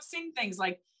and go sing things.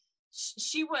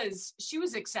 She was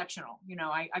exceptional.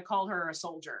 I call her a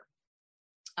soldier,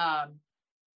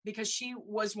 because she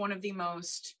was one of the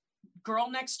most girl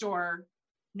next door,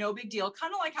 no big deal.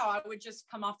 Kind of like how I would just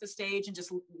come off the stage and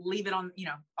just leave it on,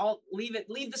 I'll leave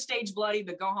the stage bloody,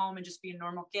 but go home and just be a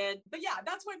normal kid. But yeah,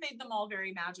 that's what made them all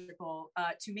very magical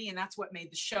to me. And that's what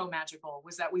made the show magical,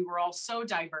 was that we were all so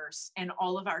diverse and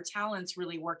all of our talents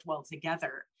really worked well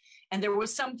together. And there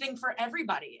was something for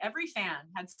everybody. Every fan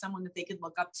had someone that they could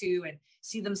look up to and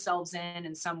see themselves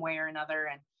in some way or another.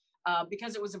 And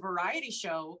because it was a variety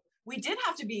show, we did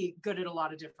have to be good at a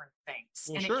lot of different things.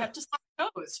 Well, and sure. It kept us on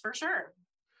toes, for sure.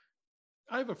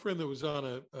 I have a friend that was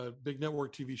on a big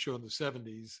network TV show in the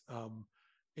 70s.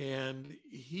 And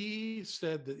he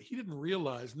said that he didn't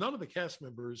realize, none of the cast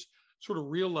members sort of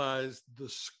realized the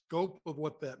scope of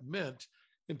what that meant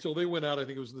until they went out, I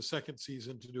think it was in the second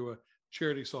season, to do a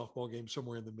charity softball game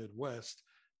somewhere in the Midwest.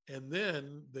 And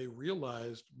then they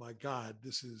realized, my God,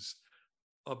 this is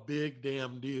a big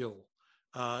damn deal.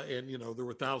 And, there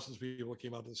were thousands of people that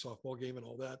came out to the softball game and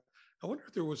all that. I wonder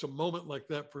if there was a moment like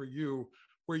that for you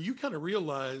where you kind of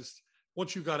realized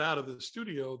once you got out of the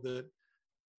studio that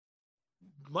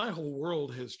my whole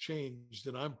world has changed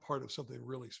and I'm part of something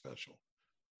really special.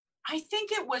 I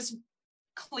think it was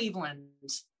Cleveland.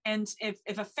 And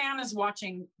if a fan is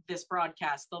watching this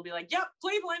broadcast, they'll be like, yep,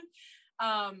 Cleveland.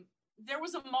 There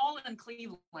was a mall in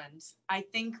Cleveland. I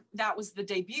think that was the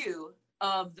debut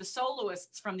of the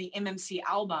soloists from the MMC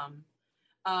album,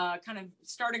 kind of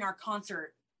starting our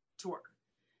concert tour.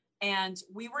 And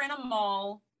we were in a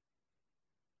mall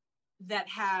that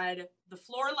had the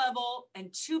floor level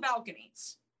and 2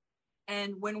 balconies.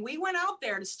 And when we went out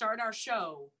there to start our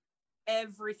show,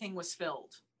 everything was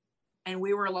filled. And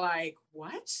we were like,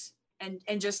 what? And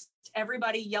just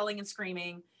everybody yelling and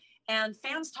screaming. And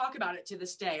fans talk about it to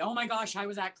this day. Oh my gosh, I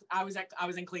was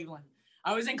in Cleveland.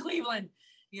 I was in Cleveland,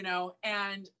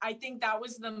 and I think that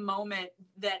was the moment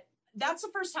that's the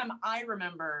first time I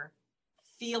remember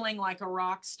feeling like a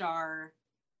rock star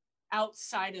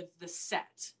outside of the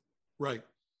set. Right.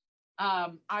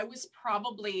 I was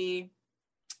probably,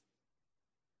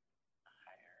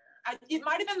 it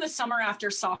might've been the summer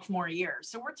after sophomore year.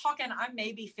 So we're talking, I'm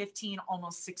maybe 15,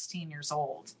 almost 16 years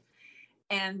old.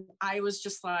 And I was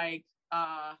just like,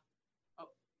 all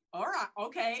right,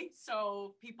 okay.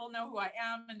 So people know who I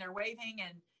am and they're waving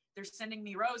and they're sending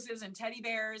me roses and teddy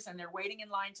bears and they're waiting in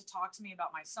line to talk to me about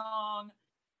my song.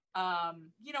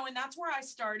 And that's where I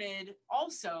started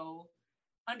also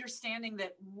understanding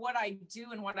that what I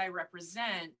do and what I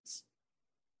represent,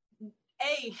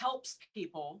 helps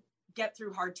people get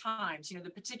through hard times. The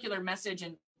particular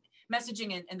messaging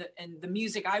and the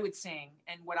music I would sing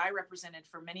and what I represented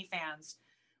for many fans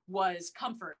was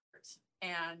comfort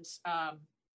and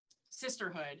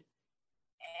sisterhood.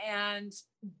 And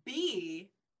B,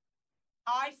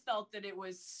 I felt that it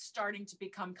was starting to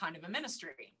become kind of a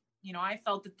ministry. I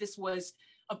felt that this was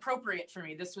appropriate for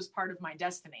me. This was part of my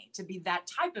destiny to be that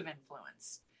type of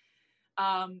influence.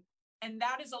 And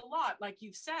that is a lot, like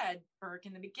you've said, Burke,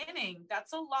 in the beginning,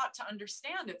 that's a lot to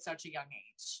understand at such a young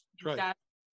age. Right.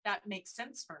 That makes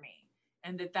sense for me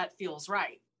and that feels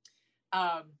right.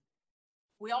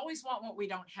 We always want what we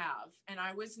don't have. And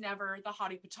I was never the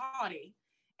hottie patati.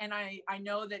 And I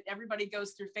know that everybody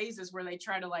goes through phases where they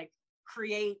try to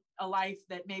create a life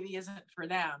that maybe isn't for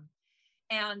them.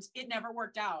 And it never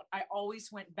worked out. I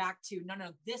always went back to, no,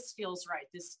 this feels right.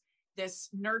 This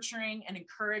nurturing and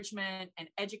encouragement and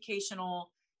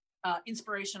educational,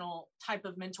 inspirational type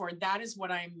of mentor. That is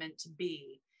what I'm meant to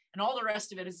be. And all the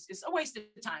rest of it is a waste of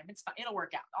time. It's fine. It'll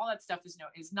work out. All that stuff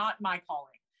is not my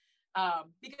calling.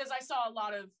 Because I saw a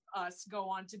lot of us go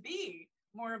on to be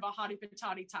more of a hottie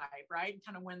patati type, right? And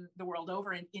kind of win the world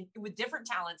over and with different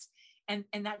talents. And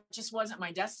that just wasn't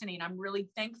my destiny. And I'm really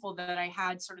thankful that I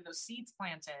had sort of those seeds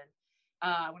planted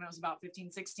when I was about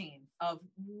 15, 16 of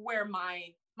where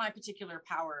my particular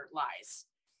power lies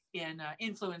in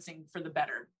influencing for the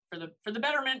better, for the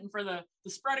betterment and for the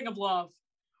spreading of love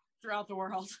throughout the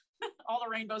world, all the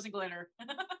rainbows and glitter.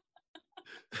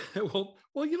 Well,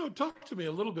 talk to me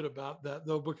a little bit about that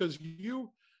though, because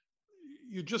you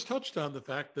just touched on the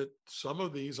fact that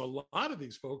a lot of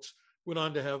these folks went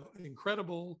on to have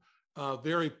incredible,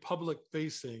 very public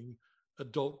facing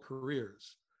adult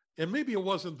careers. And maybe it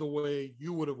wasn't the way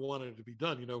you would have wanted it to be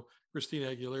done. Christina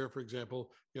Aguilera, for example,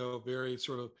 very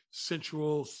sort of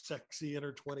sensual, sexy in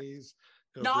her 20s.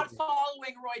 Not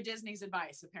following Roy Disney's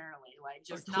advice, apparently.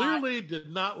 Clearly did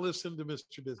not listen to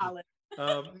Mr. Disney.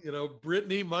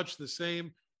 Britney, much the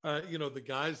same. The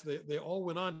guys, they all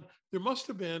went on. There must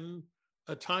have been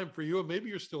a time for you, and maybe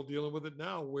you're still dealing with it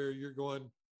now, where you're going,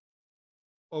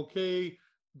 okay,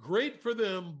 great for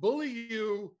them, bully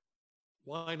you.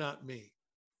 Why not me?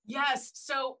 Yes.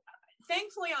 So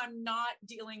thankfully, I'm not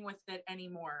dealing with it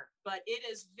anymore, but it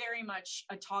is very much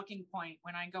a talking point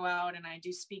when I go out and I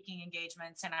do speaking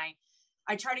engagements, and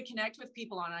I try to connect with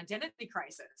people on identity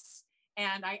crisis.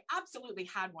 And I absolutely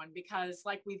had one because,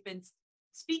 like we've been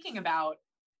speaking about,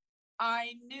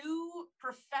 I knew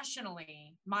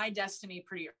professionally my destiny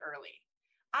pretty early.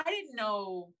 I didn't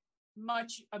know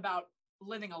much about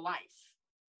living a life.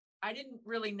 I didn't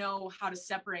really know how to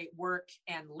separate work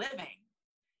and living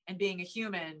and being a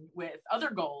human with other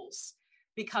goals,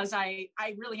 because I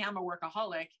really am a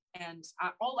workaholic. And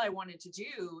all I wanted to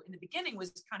do in the beginning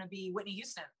was kind of be Whitney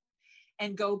Houston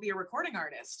and go be a recording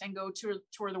artist and go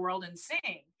tour the world and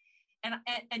sing.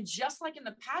 And just like in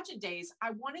the pageant days,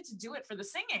 I wanted to do it for the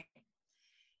singing.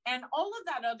 And all of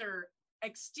that other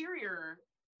exterior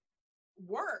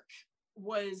work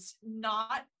was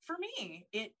not for me.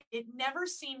 It never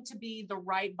seemed to be the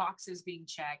right boxes being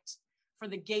checked for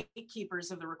the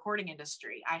gatekeepers of the recording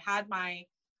industry. I had my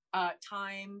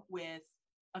time with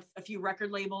a few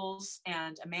record labels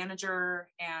and a manager,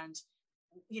 and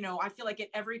I feel like at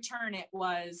every turn it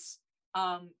was,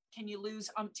 can you lose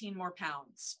umpteen more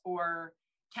pounds? Or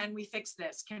can we fix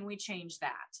this? Can we change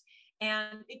that?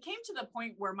 And it came to the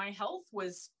point where my health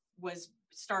was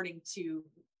starting to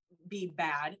be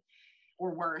bad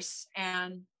or worse.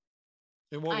 And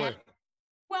in what way?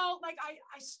 Well, like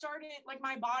I started, like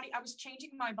my body, I was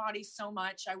changing my body so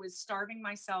much. I was starving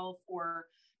myself or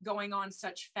going on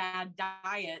such fad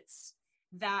diets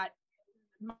that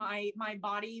my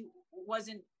body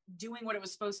wasn't doing what it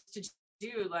was supposed to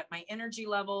do. Like my energy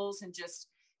levels and just,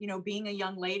 being a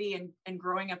young lady and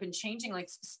growing up and changing, like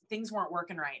things weren't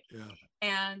working right. Yeah.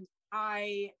 And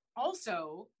I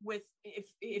also,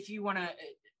 if you want to,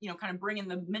 kind of bring in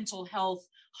the mental health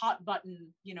hot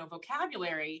button,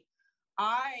 vocabulary,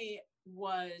 I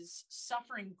was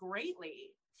suffering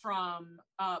greatly from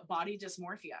body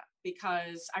dysmorphia,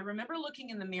 because I remember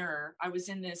looking in the mirror. I was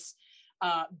in this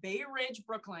Bay Ridge,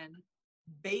 Brooklyn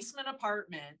basement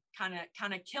apartment, kind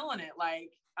of killing it. Like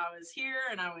I was here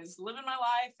and I was living my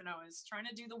life and I was trying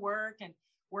to do the work and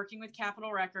working with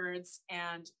Capitol Records.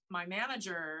 And my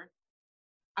manager,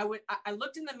 I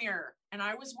looked in the mirror and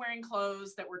I was wearing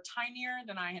clothes that were tinier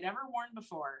than I had ever worn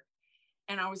before.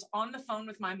 And I was on the phone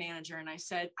with my manager and I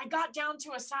said, I got down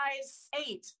to a size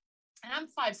 8 and I'm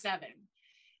 5'7".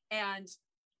 And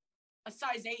a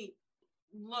size 8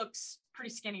 looks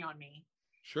pretty skinny on me.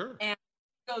 Sure. And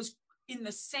he goes, in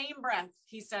the same breath,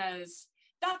 he says,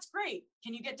 that's great.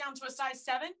 Can you get down to a size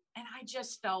 7? And I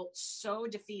just felt so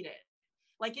defeated.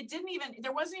 Like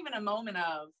there wasn't even a moment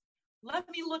of, let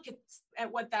me look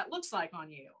at what that looks like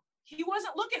on you. He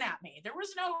wasn't looking at me. There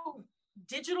was no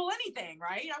digital anything,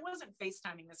 right? I wasn't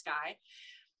FaceTiming this guy.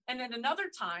 And then another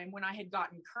time when I had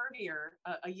gotten curvier,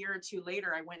 a year or two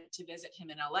later, I went to visit him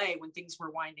in LA when things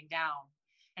were winding down.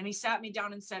 And he sat me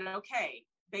down and said, okay,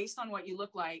 based on what you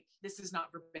look like, this is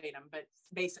not verbatim, but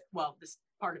this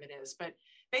part of it is, but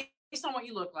based on what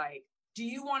you look like, do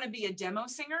you want to be a demo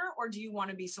singer or do you want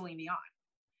to be Celine Dion?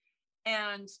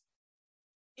 And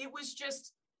it was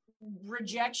just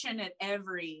rejection at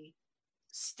every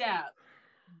step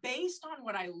based on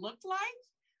what I looked like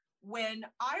when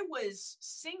I was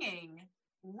singing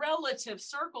relative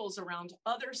circles around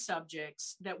other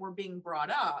subjects that were being brought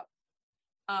up.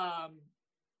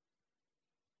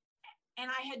 And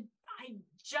I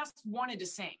just wanted to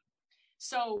sing.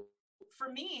 So for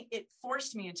me, it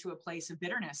forced me into a place of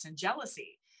bitterness and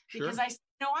jealousy. Sure. Because I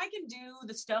can do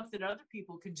the stuff that other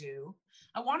people could do.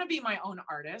 I want to be my own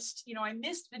artist. I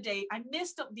missed the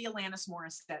Alanis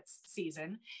Morissette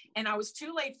season, and I was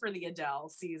too late for the Adele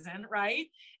season, right?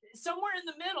 Somewhere in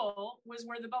the middle was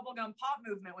where the bubblegum pop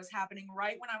movement was happening,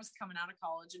 right when I was coming out of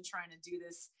college and trying to do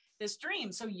this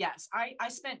dream. So yes, I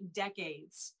spent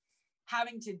decades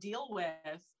having to deal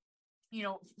with,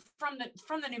 from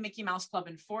the new Mickey Mouse Club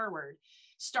and forward,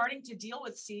 starting to deal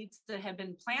with seeds that have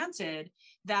been planted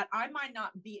that I might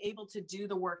not be able to do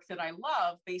the work that I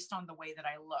love based on the way that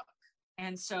I look.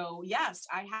 And so, yes,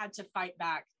 I had to fight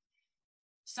back,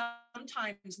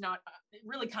 sometimes not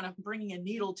really kind of bringing a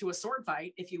needle to a sword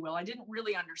fight, if you will. I didn't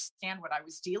really understand what I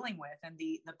was dealing with and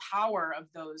the power of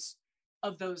those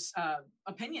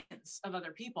opinions of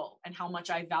other people and how much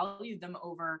I valued them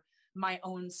over my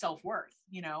own self-worth,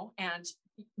 and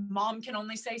mom can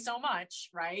only say so much,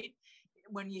 right?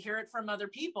 When you hear it from other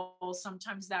people,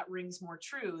 sometimes that rings more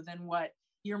true than what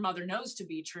your mother knows to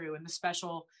be true, and the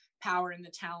special power and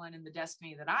the talent and the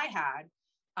destiny that I had.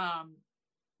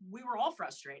 We were all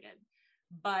frustrated,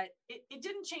 but it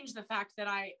didn't change the fact that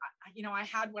I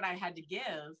had what I had to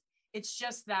give. It's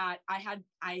just that I had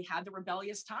the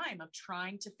rebellious time of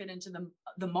trying to fit into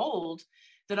the mold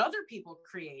that other people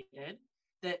created,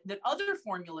 that other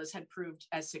formulas had proved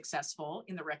as successful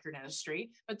in the record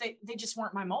industry, but they just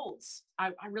weren't my molds.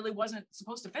 I really wasn't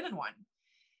supposed to fit in one.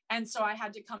 And so I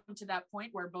had to come to that point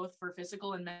where, both for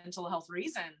physical and mental health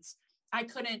reasons, I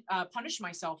couldn't punish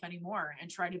myself anymore and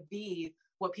try to be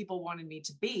what people wanted me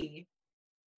to be.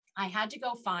 I had to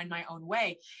go find my own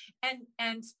way.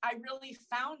 And I really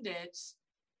found it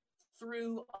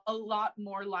through a lot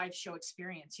more live show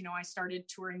experience. You know, I started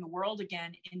touring the world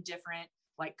again in different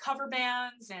like cover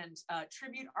bands and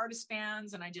tribute artist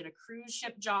bands. And I did a cruise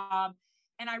ship job.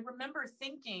 And I remember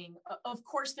thinking, of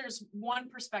course, there's one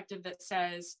perspective that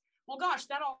says, well, gosh,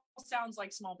 that all sounds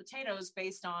like small potatoes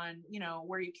based on, you know,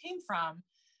 where you came from.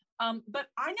 But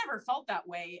I never felt that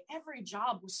way. Every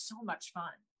job was so much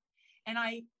fun. And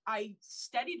I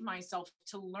steadied myself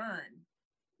to learn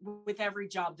with every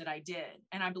job that I did.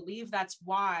 And I believe that's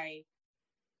why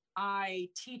I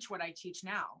teach what I teach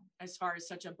now, as far as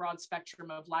such a broad spectrum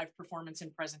of live performance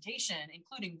and presentation,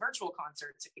 including virtual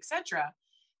concerts, etc.,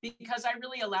 because I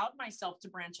really allowed myself to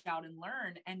branch out and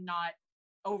learn and not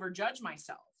overjudge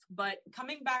myself. But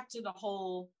coming back to the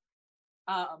whole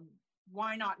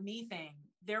why not me thing,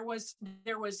 there was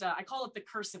I call it the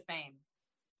curse of fame.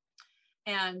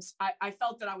 And I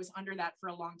felt that I was under that for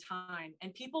a long time.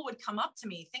 And people would come up to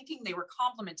me thinking they were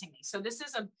complimenting me. So this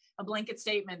is a blanket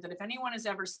statement that if anyone has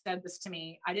ever said this to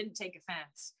me, I didn't take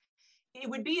offense. It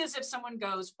would be as if someone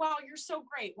goes, wow, you're so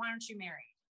great. Why aren't you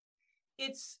married?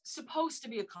 It's supposed to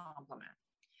be a compliment,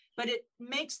 but it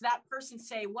makes that person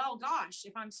say, well, gosh,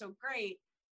 if I'm so great,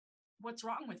 what's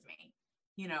wrong with me?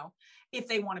 You know, if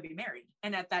they want to be married.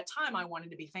 And at that time, I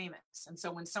wanted to be famous. And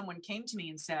so when someone came to me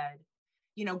and said,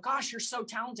 you know, gosh, you're so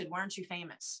talented. Why aren't you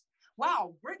famous?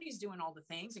 Wow, Brittany's doing all the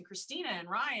things, and Christina and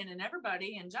Ryan and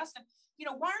everybody and Justin, you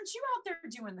know, why aren't you out there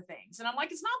doing the things? And I'm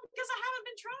like, it's not because I haven't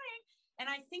been trying. And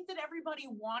I think that everybody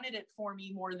wanted it for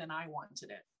me more than I wanted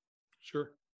it.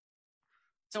 Sure.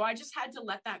 So I just had to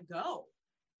let that go.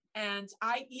 And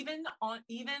I even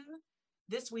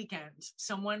this weekend,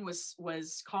 someone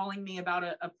was calling me about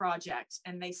a project,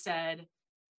 and they said,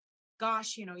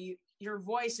 gosh, you know, your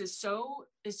voice is so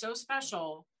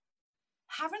special.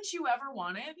 Haven't you ever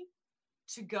wanted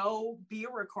to go be a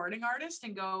recording artist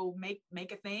and go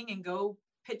make a thing and go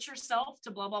pitch yourself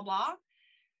to blah, blah, blah?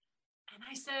 And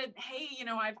I said, hey, you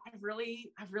know, I've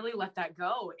really let that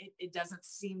go. It doesn't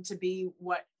seem to be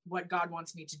what God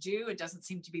wants me to do. It doesn't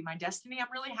seem to be my destiny.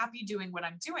 I'm really happy doing what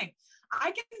I'm doing.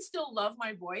 I can still love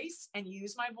my voice and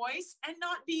use my voice and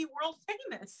not be world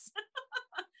famous,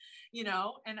 you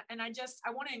know? And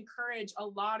I want to encourage a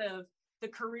lot of the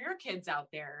career kids out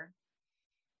there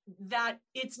that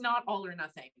it's not all or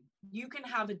nothing. You can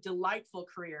have a delightful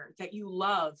career that you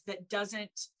love, that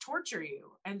doesn't torture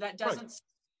you and that doesn't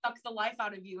suck the life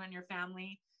out of you and your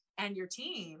family and your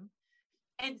team,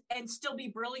 and still be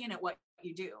brilliant at what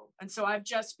you do. And so I've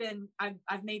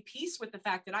made peace with the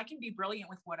fact that I can be brilliant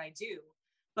with what I do,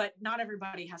 but not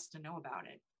everybody has to know about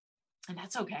it. And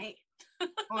that's okay.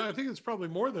 Well, I think it's probably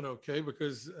more than okay,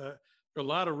 because there are a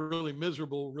lot of really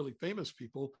miserable, really famous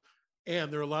people.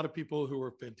 And there are a lot of people who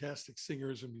are fantastic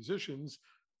singers and musicians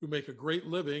who make a great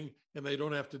living, and they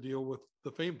don't have to deal with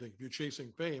the fame thing. If you're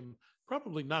chasing fame,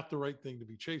 probably not the right thing to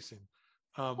be chasing.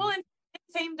 Well, and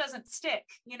fame doesn't stick.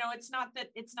 You know, it's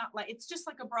just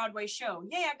like a Broadway show.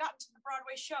 Yay, I got into the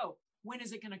Broadway show. When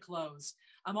is it going to close?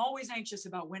 I'm always anxious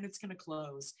about when it's going to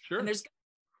close. Sure. And there's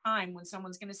a time when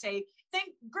someone's going to say,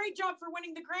 great job for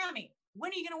winning the Grammy.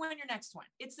 When are you going to win your next one?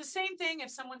 It's the same thing if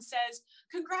someone says,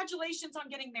 congratulations on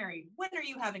getting married. When are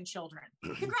you having children?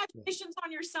 Congratulations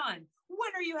on your son.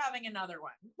 When are you having another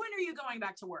one? When are you going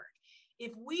back to work?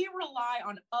 If we rely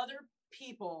on other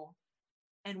people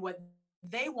and what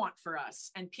they want for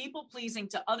us and people pleasing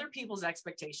to other people's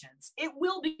expectations, it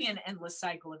will be an endless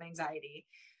cycle of anxiety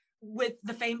with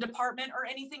the fame department or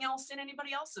anything else in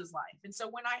anybody else's life. And so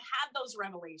when I had those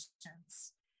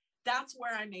revelations, that's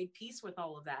where I made peace with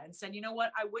all of that and said, you know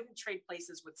what? I wouldn't trade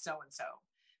places with so-and-so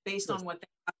based on what they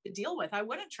have to deal with. I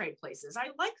wouldn't trade places. I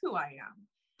like who I am.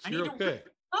 I need to really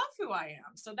love who I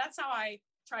am. So that's how I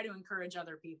try to encourage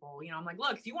other people. You know, I'm like,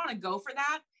 look, if you want to go for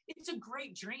that, it's a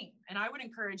great dream. And I would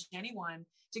encourage anyone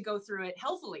to go through it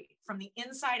healthily from the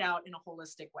inside out in a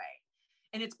holistic way.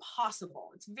 And it's possible.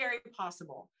 It's very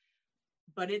possible.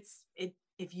 But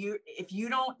if you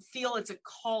don't feel it's a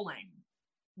calling,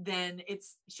 then it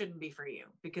shouldn't be for you,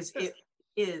 because it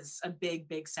is a big,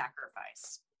 big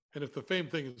sacrifice. And if the fame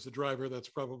thing is the driver, that's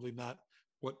probably not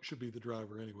what should be the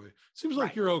driver anyway. Seems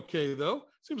like you're okay, though.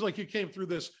 Seems like you came through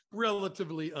this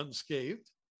relatively unscathed.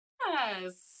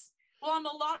 Yes. Well, I'm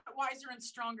a lot wiser and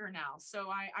stronger now. So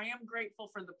I am grateful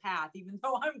for the path, even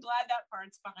though I'm glad that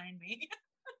part's behind me.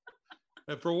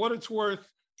 And for what it's worth,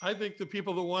 I think the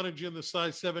people that wanted you in the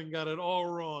size 7 got it all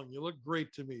wrong. You look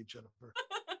great to me, Jennifer.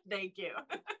 Thank you.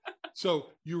 So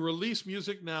you release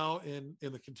music now in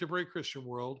the contemporary Christian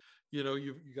world. You know,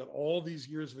 you got all these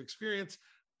years of experience,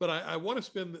 but I want to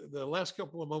spend the last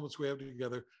couple of moments we have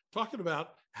together talking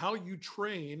about how you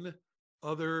train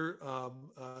other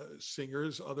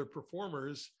singers, other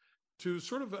performers to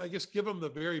sort of, I guess, give them the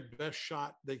very best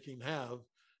shot they can have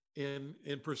in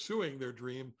pursuing their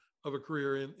dream of a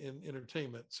career in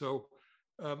entertainment. So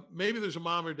maybe there's a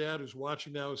mom or dad who's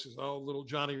watching now who says, oh, little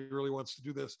Johnny really wants to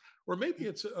do this. Or maybe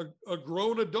it's a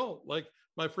grown adult like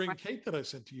my friend Kate that I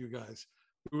sent to you guys,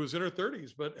 who is in her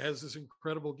 30s, but has this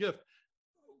incredible gift.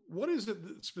 What is it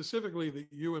specifically that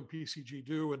you and PCG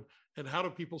do, and how do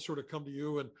people sort of come to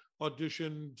you and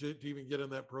audition to even get in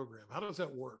that program? How does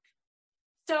that work?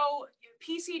 So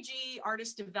PCG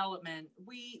Artist Development,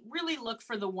 we really look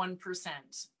for the 1%.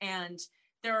 And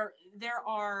there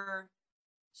are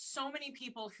so many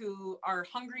people who are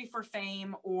hungry for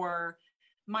fame or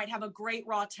might have a great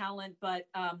raw talent, but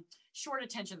short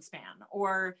attention span,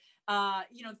 or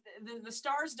the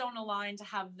stars don't align to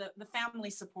have the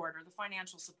family support or the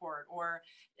financial support, or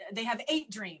they have 8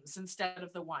 dreams instead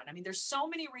of the 1. I mean, there's so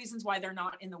many reasons why they're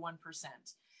not in the 1%.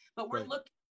 But we're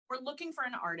looking for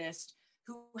an artist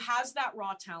who has that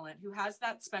raw talent, who has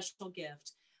that special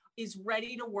gift, is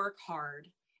ready to work hard,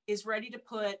 is ready to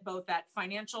put both that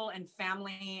financial and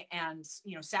family and,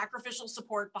 sacrificial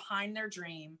support behind their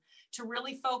dream to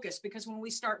really focus. Because when we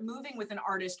start moving with an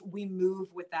artist, we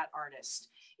move with that artist.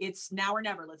 It's now or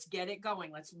never. Let's get it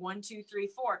going. Let's 1, 2, 3,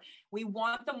 4. We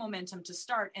want the momentum to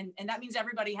start. And that means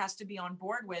everybody has to be on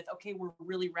board with, okay, we're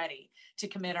really ready to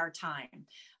commit our time.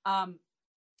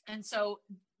 And so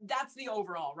that's the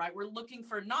overall, right? We're looking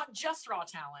for not just raw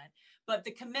talent, but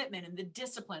the commitment and the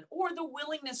discipline, or the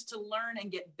willingness to learn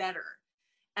and get better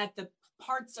at the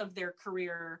parts of their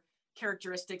career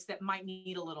characteristics that might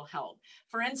need a little help.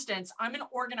 For instance, I'm an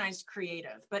organized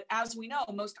creative, but as we know,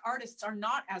 most artists are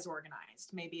not as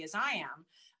organized, maybe as I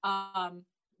am.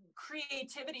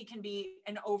 Creativity can be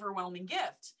an overwhelming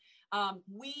gift.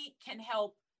 We can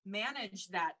help manage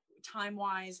that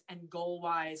time-wise and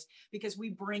goal-wise, because we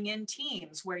bring in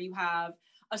teams where you have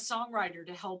a songwriter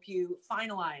to help you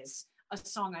finalize a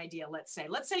song idea. Let's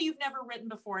say you've never written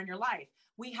before in your life.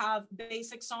 We have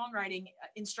basic songwriting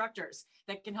instructors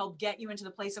that can help get you into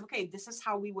the place of, okay, this is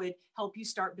how we would help you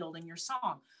start building your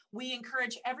song. We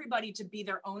encourage everybody to be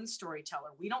their own storyteller.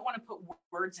 We don't want to put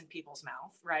words in people's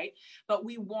mouth, right? But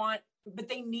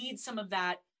they need some of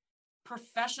that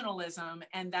professionalism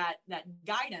and that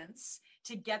guidance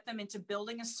to get them into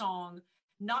building a song,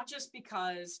 not just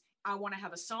because I want to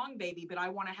have a song baby, but I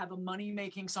want to have a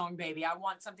money-making song baby. I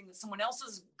want something that someone else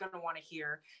is going to want to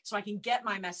hear so I can get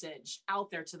my message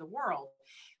out there to the world.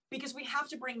 Because we have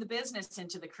to bring the business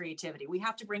into the creativity. We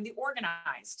have to bring the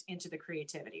organized into the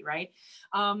creativity, right?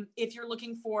 If you're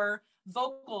looking for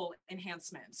vocal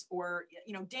enhancements or,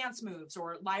 dance moves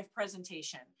or live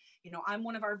presentation, I'm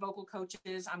one of our vocal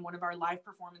coaches. I'm one of our live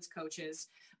performance coaches.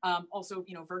 Also,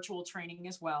 virtual training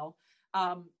as well.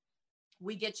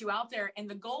 We get you out there. And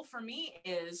the goal for me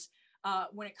is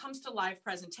when it comes to live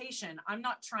presentation, I'm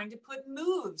not trying to put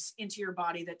moves into your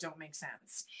body that don't make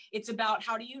sense. It's about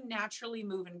how do you naturally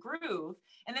move and groove?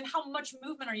 And then how much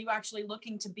movement are you actually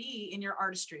looking to be in your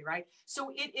artistry, right?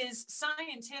 So it is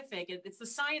scientific. It's the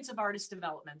science of artist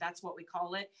development. That's what we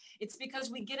call it. It's because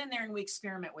we get in there and we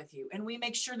experiment with you and we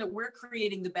make sure that we're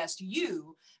creating the best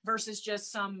you versus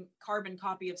just some carbon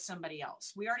copy of somebody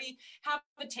else. We already have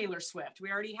a Taylor Swift.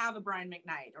 We already have a Brian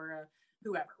McKnight or a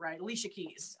whoever, right? Alicia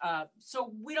Keys.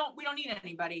 So we don't need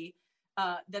anybody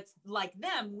that's like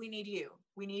them. We need you.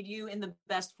 We need you in the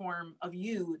best form of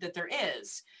you that there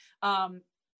is.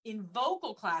 In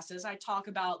vocal classes, I talk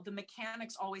about the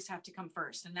mechanics always have to come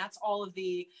first. And that's all of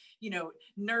the,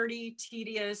 nerdy,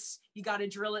 tedious, you got to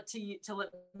drill it till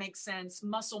it makes sense,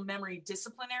 muscle memory,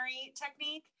 disciplinary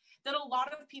technique that a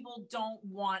lot of people don't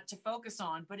want to focus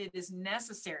on, but it is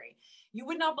necessary. You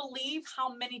would not believe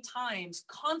how many times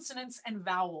consonants and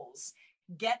vowels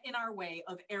get in our way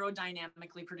of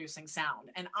aerodynamically producing sound.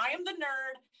 And I am the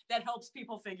nerd that helps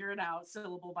people figure it out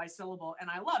syllable by syllable,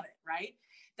 and I love it, right?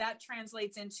 That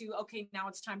translates into, okay, now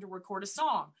it's time to record a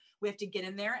song. We have to get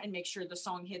in there and make sure the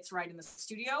song hits right in the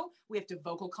studio. We have to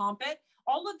vocal comp it.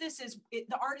 All of this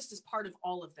the artist is part of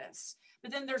all of this.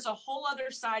 But then there's a whole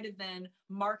other side of then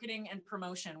marketing and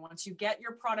promotion. Once you get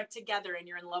your product together and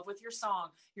you're in love with your song,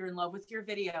 you're in love with your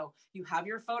video, you have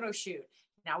your photo shoot,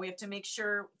 Now we have to make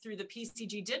sure through the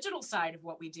PCG digital side of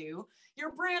what we do,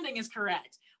 your branding is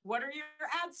correct. What are your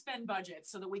ad spend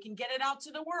budgets so that we can get it out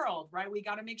to the world, right? We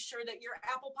got to make sure that your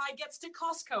apple pie gets to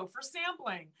Costco for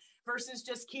sampling versus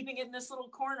just keeping it in this little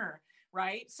corner,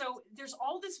 right? So there's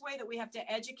all this way that we have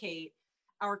to educate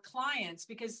our clients,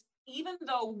 because even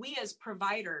though we as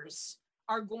providers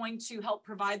are going to help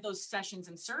provide those sessions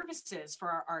and services for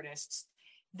our artists,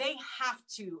 they have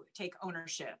to take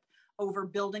ownership over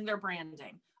building their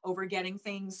branding, over getting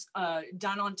things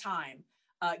done on time,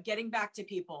 getting back to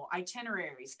people,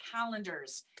 itineraries,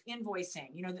 calendars, invoicing.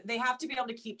 You know, they have to be able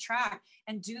to keep track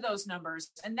and do those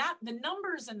numbers. And that the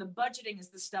numbers and the budgeting is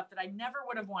the stuff that I never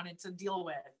would have wanted to deal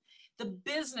with. The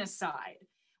business side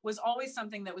was always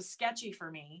something that was sketchy for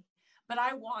me, but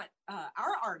I want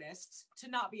our artists to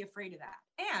not be afraid of that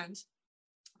and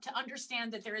to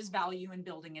understand that there is value in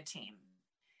building a team.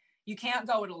 You can't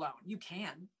go it alone. You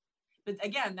can. But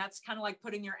again, that's kind of like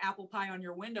putting your apple pie on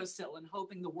your windowsill and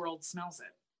hoping the world smells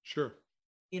it. Sure.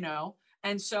 You know,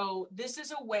 and so this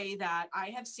is a way that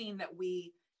I have seen that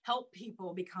we help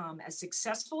people become as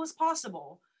successful as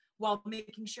possible while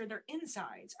making sure their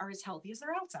insides are as healthy as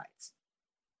their outsides.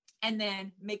 And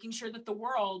then making sure that the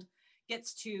world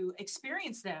gets to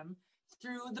experience them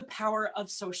through the power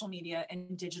of social media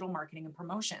and digital marketing and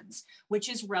promotions, which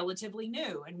is relatively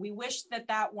new. And we wish that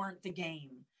that weren't the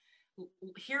game.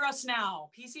 Hear us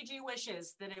now. PCG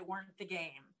wishes that it weren't the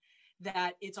game,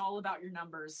 that it's all about your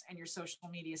numbers and your social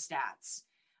media stats.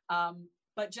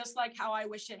 But just like how I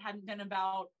wish it hadn't been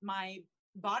about my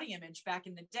body image back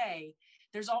in the day,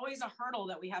 there's always a hurdle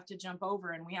that we have to jump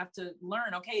over, and we have to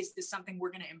learn, okay, is this something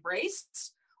we're going to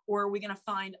embrace, or are we going to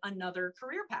find another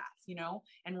career path, you know?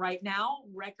 And right now,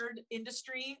 record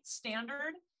industry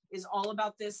standard is all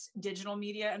about this digital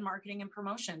media and marketing and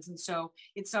promotions. And so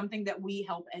it's something that we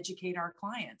help educate our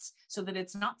clients so that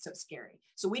it's not so scary.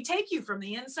 So we take you from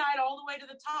the inside all the way to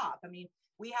the top. I mean,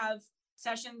 we have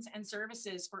sessions and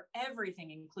services for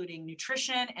everything, including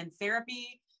nutrition and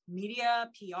therapy, media,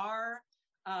 PR.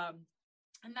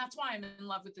 And that's why I'm in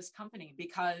love with this company,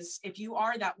 because if you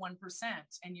are that 1%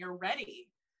 and you're ready,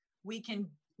 we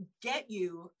can get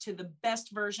you to the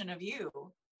best version of you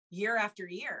year after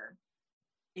year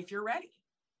if you're ready.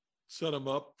 Set them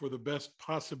up for the best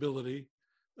possibility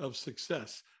of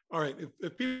success. All right.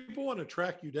 If people want to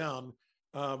track you down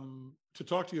to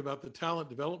talk to you about the talent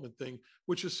development thing,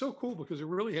 which is so cool because it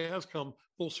really has come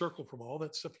full circle from all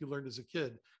that stuff you learned as a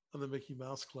kid on the Mickey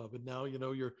Mouse Club. And now, you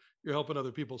know, you're helping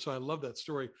other people. So I love that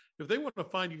story. If they want to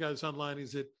find you guys online,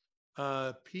 is it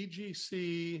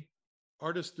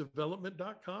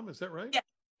pgcartistdevelopment.com? Is that right? Yeah,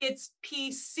 it's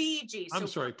PCG. I'm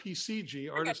sorry,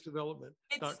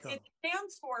 pcgartistdevelopment.com. It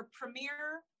stands for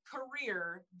Premier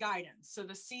Career Guidance. So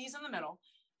the C's in the middle.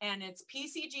 And it's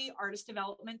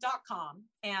pcgartistdevelopment.com.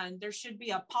 And there should be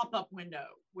a pop-up window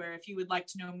where if you would like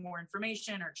to know more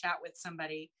information or chat with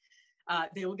somebody,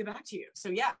 they will get back to you. So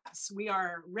yes, we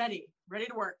are ready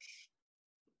to work.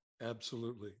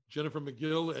 Absolutely. Jennifer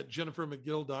McGill at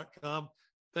jennifermcgill.com.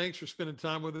 Thanks for spending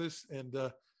time with us, and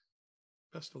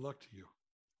best of luck to you.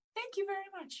 Thank you very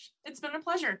much. It's been a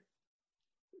pleasure.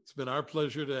 It's been our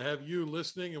pleasure to have you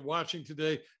listening and watching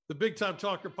today. The Big Time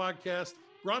Talker podcast,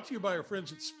 brought to you by our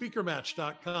friends at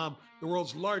speakermatch.com, the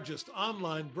world's largest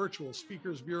online virtual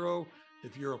speakers bureau.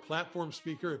 If you're a platform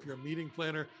speaker, if you're a meeting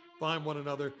planner, find one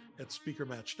another at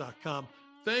speakermatch.com.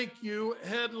 Thank you,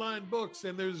 Headline Books,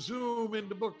 and their Zoom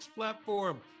into Books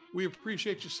platform. We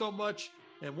appreciate you so much.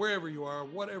 And wherever you are,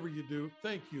 whatever you do,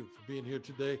 thank you for being here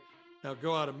today. Now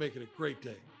go out and make it a great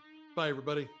day. Bye,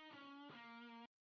 everybody.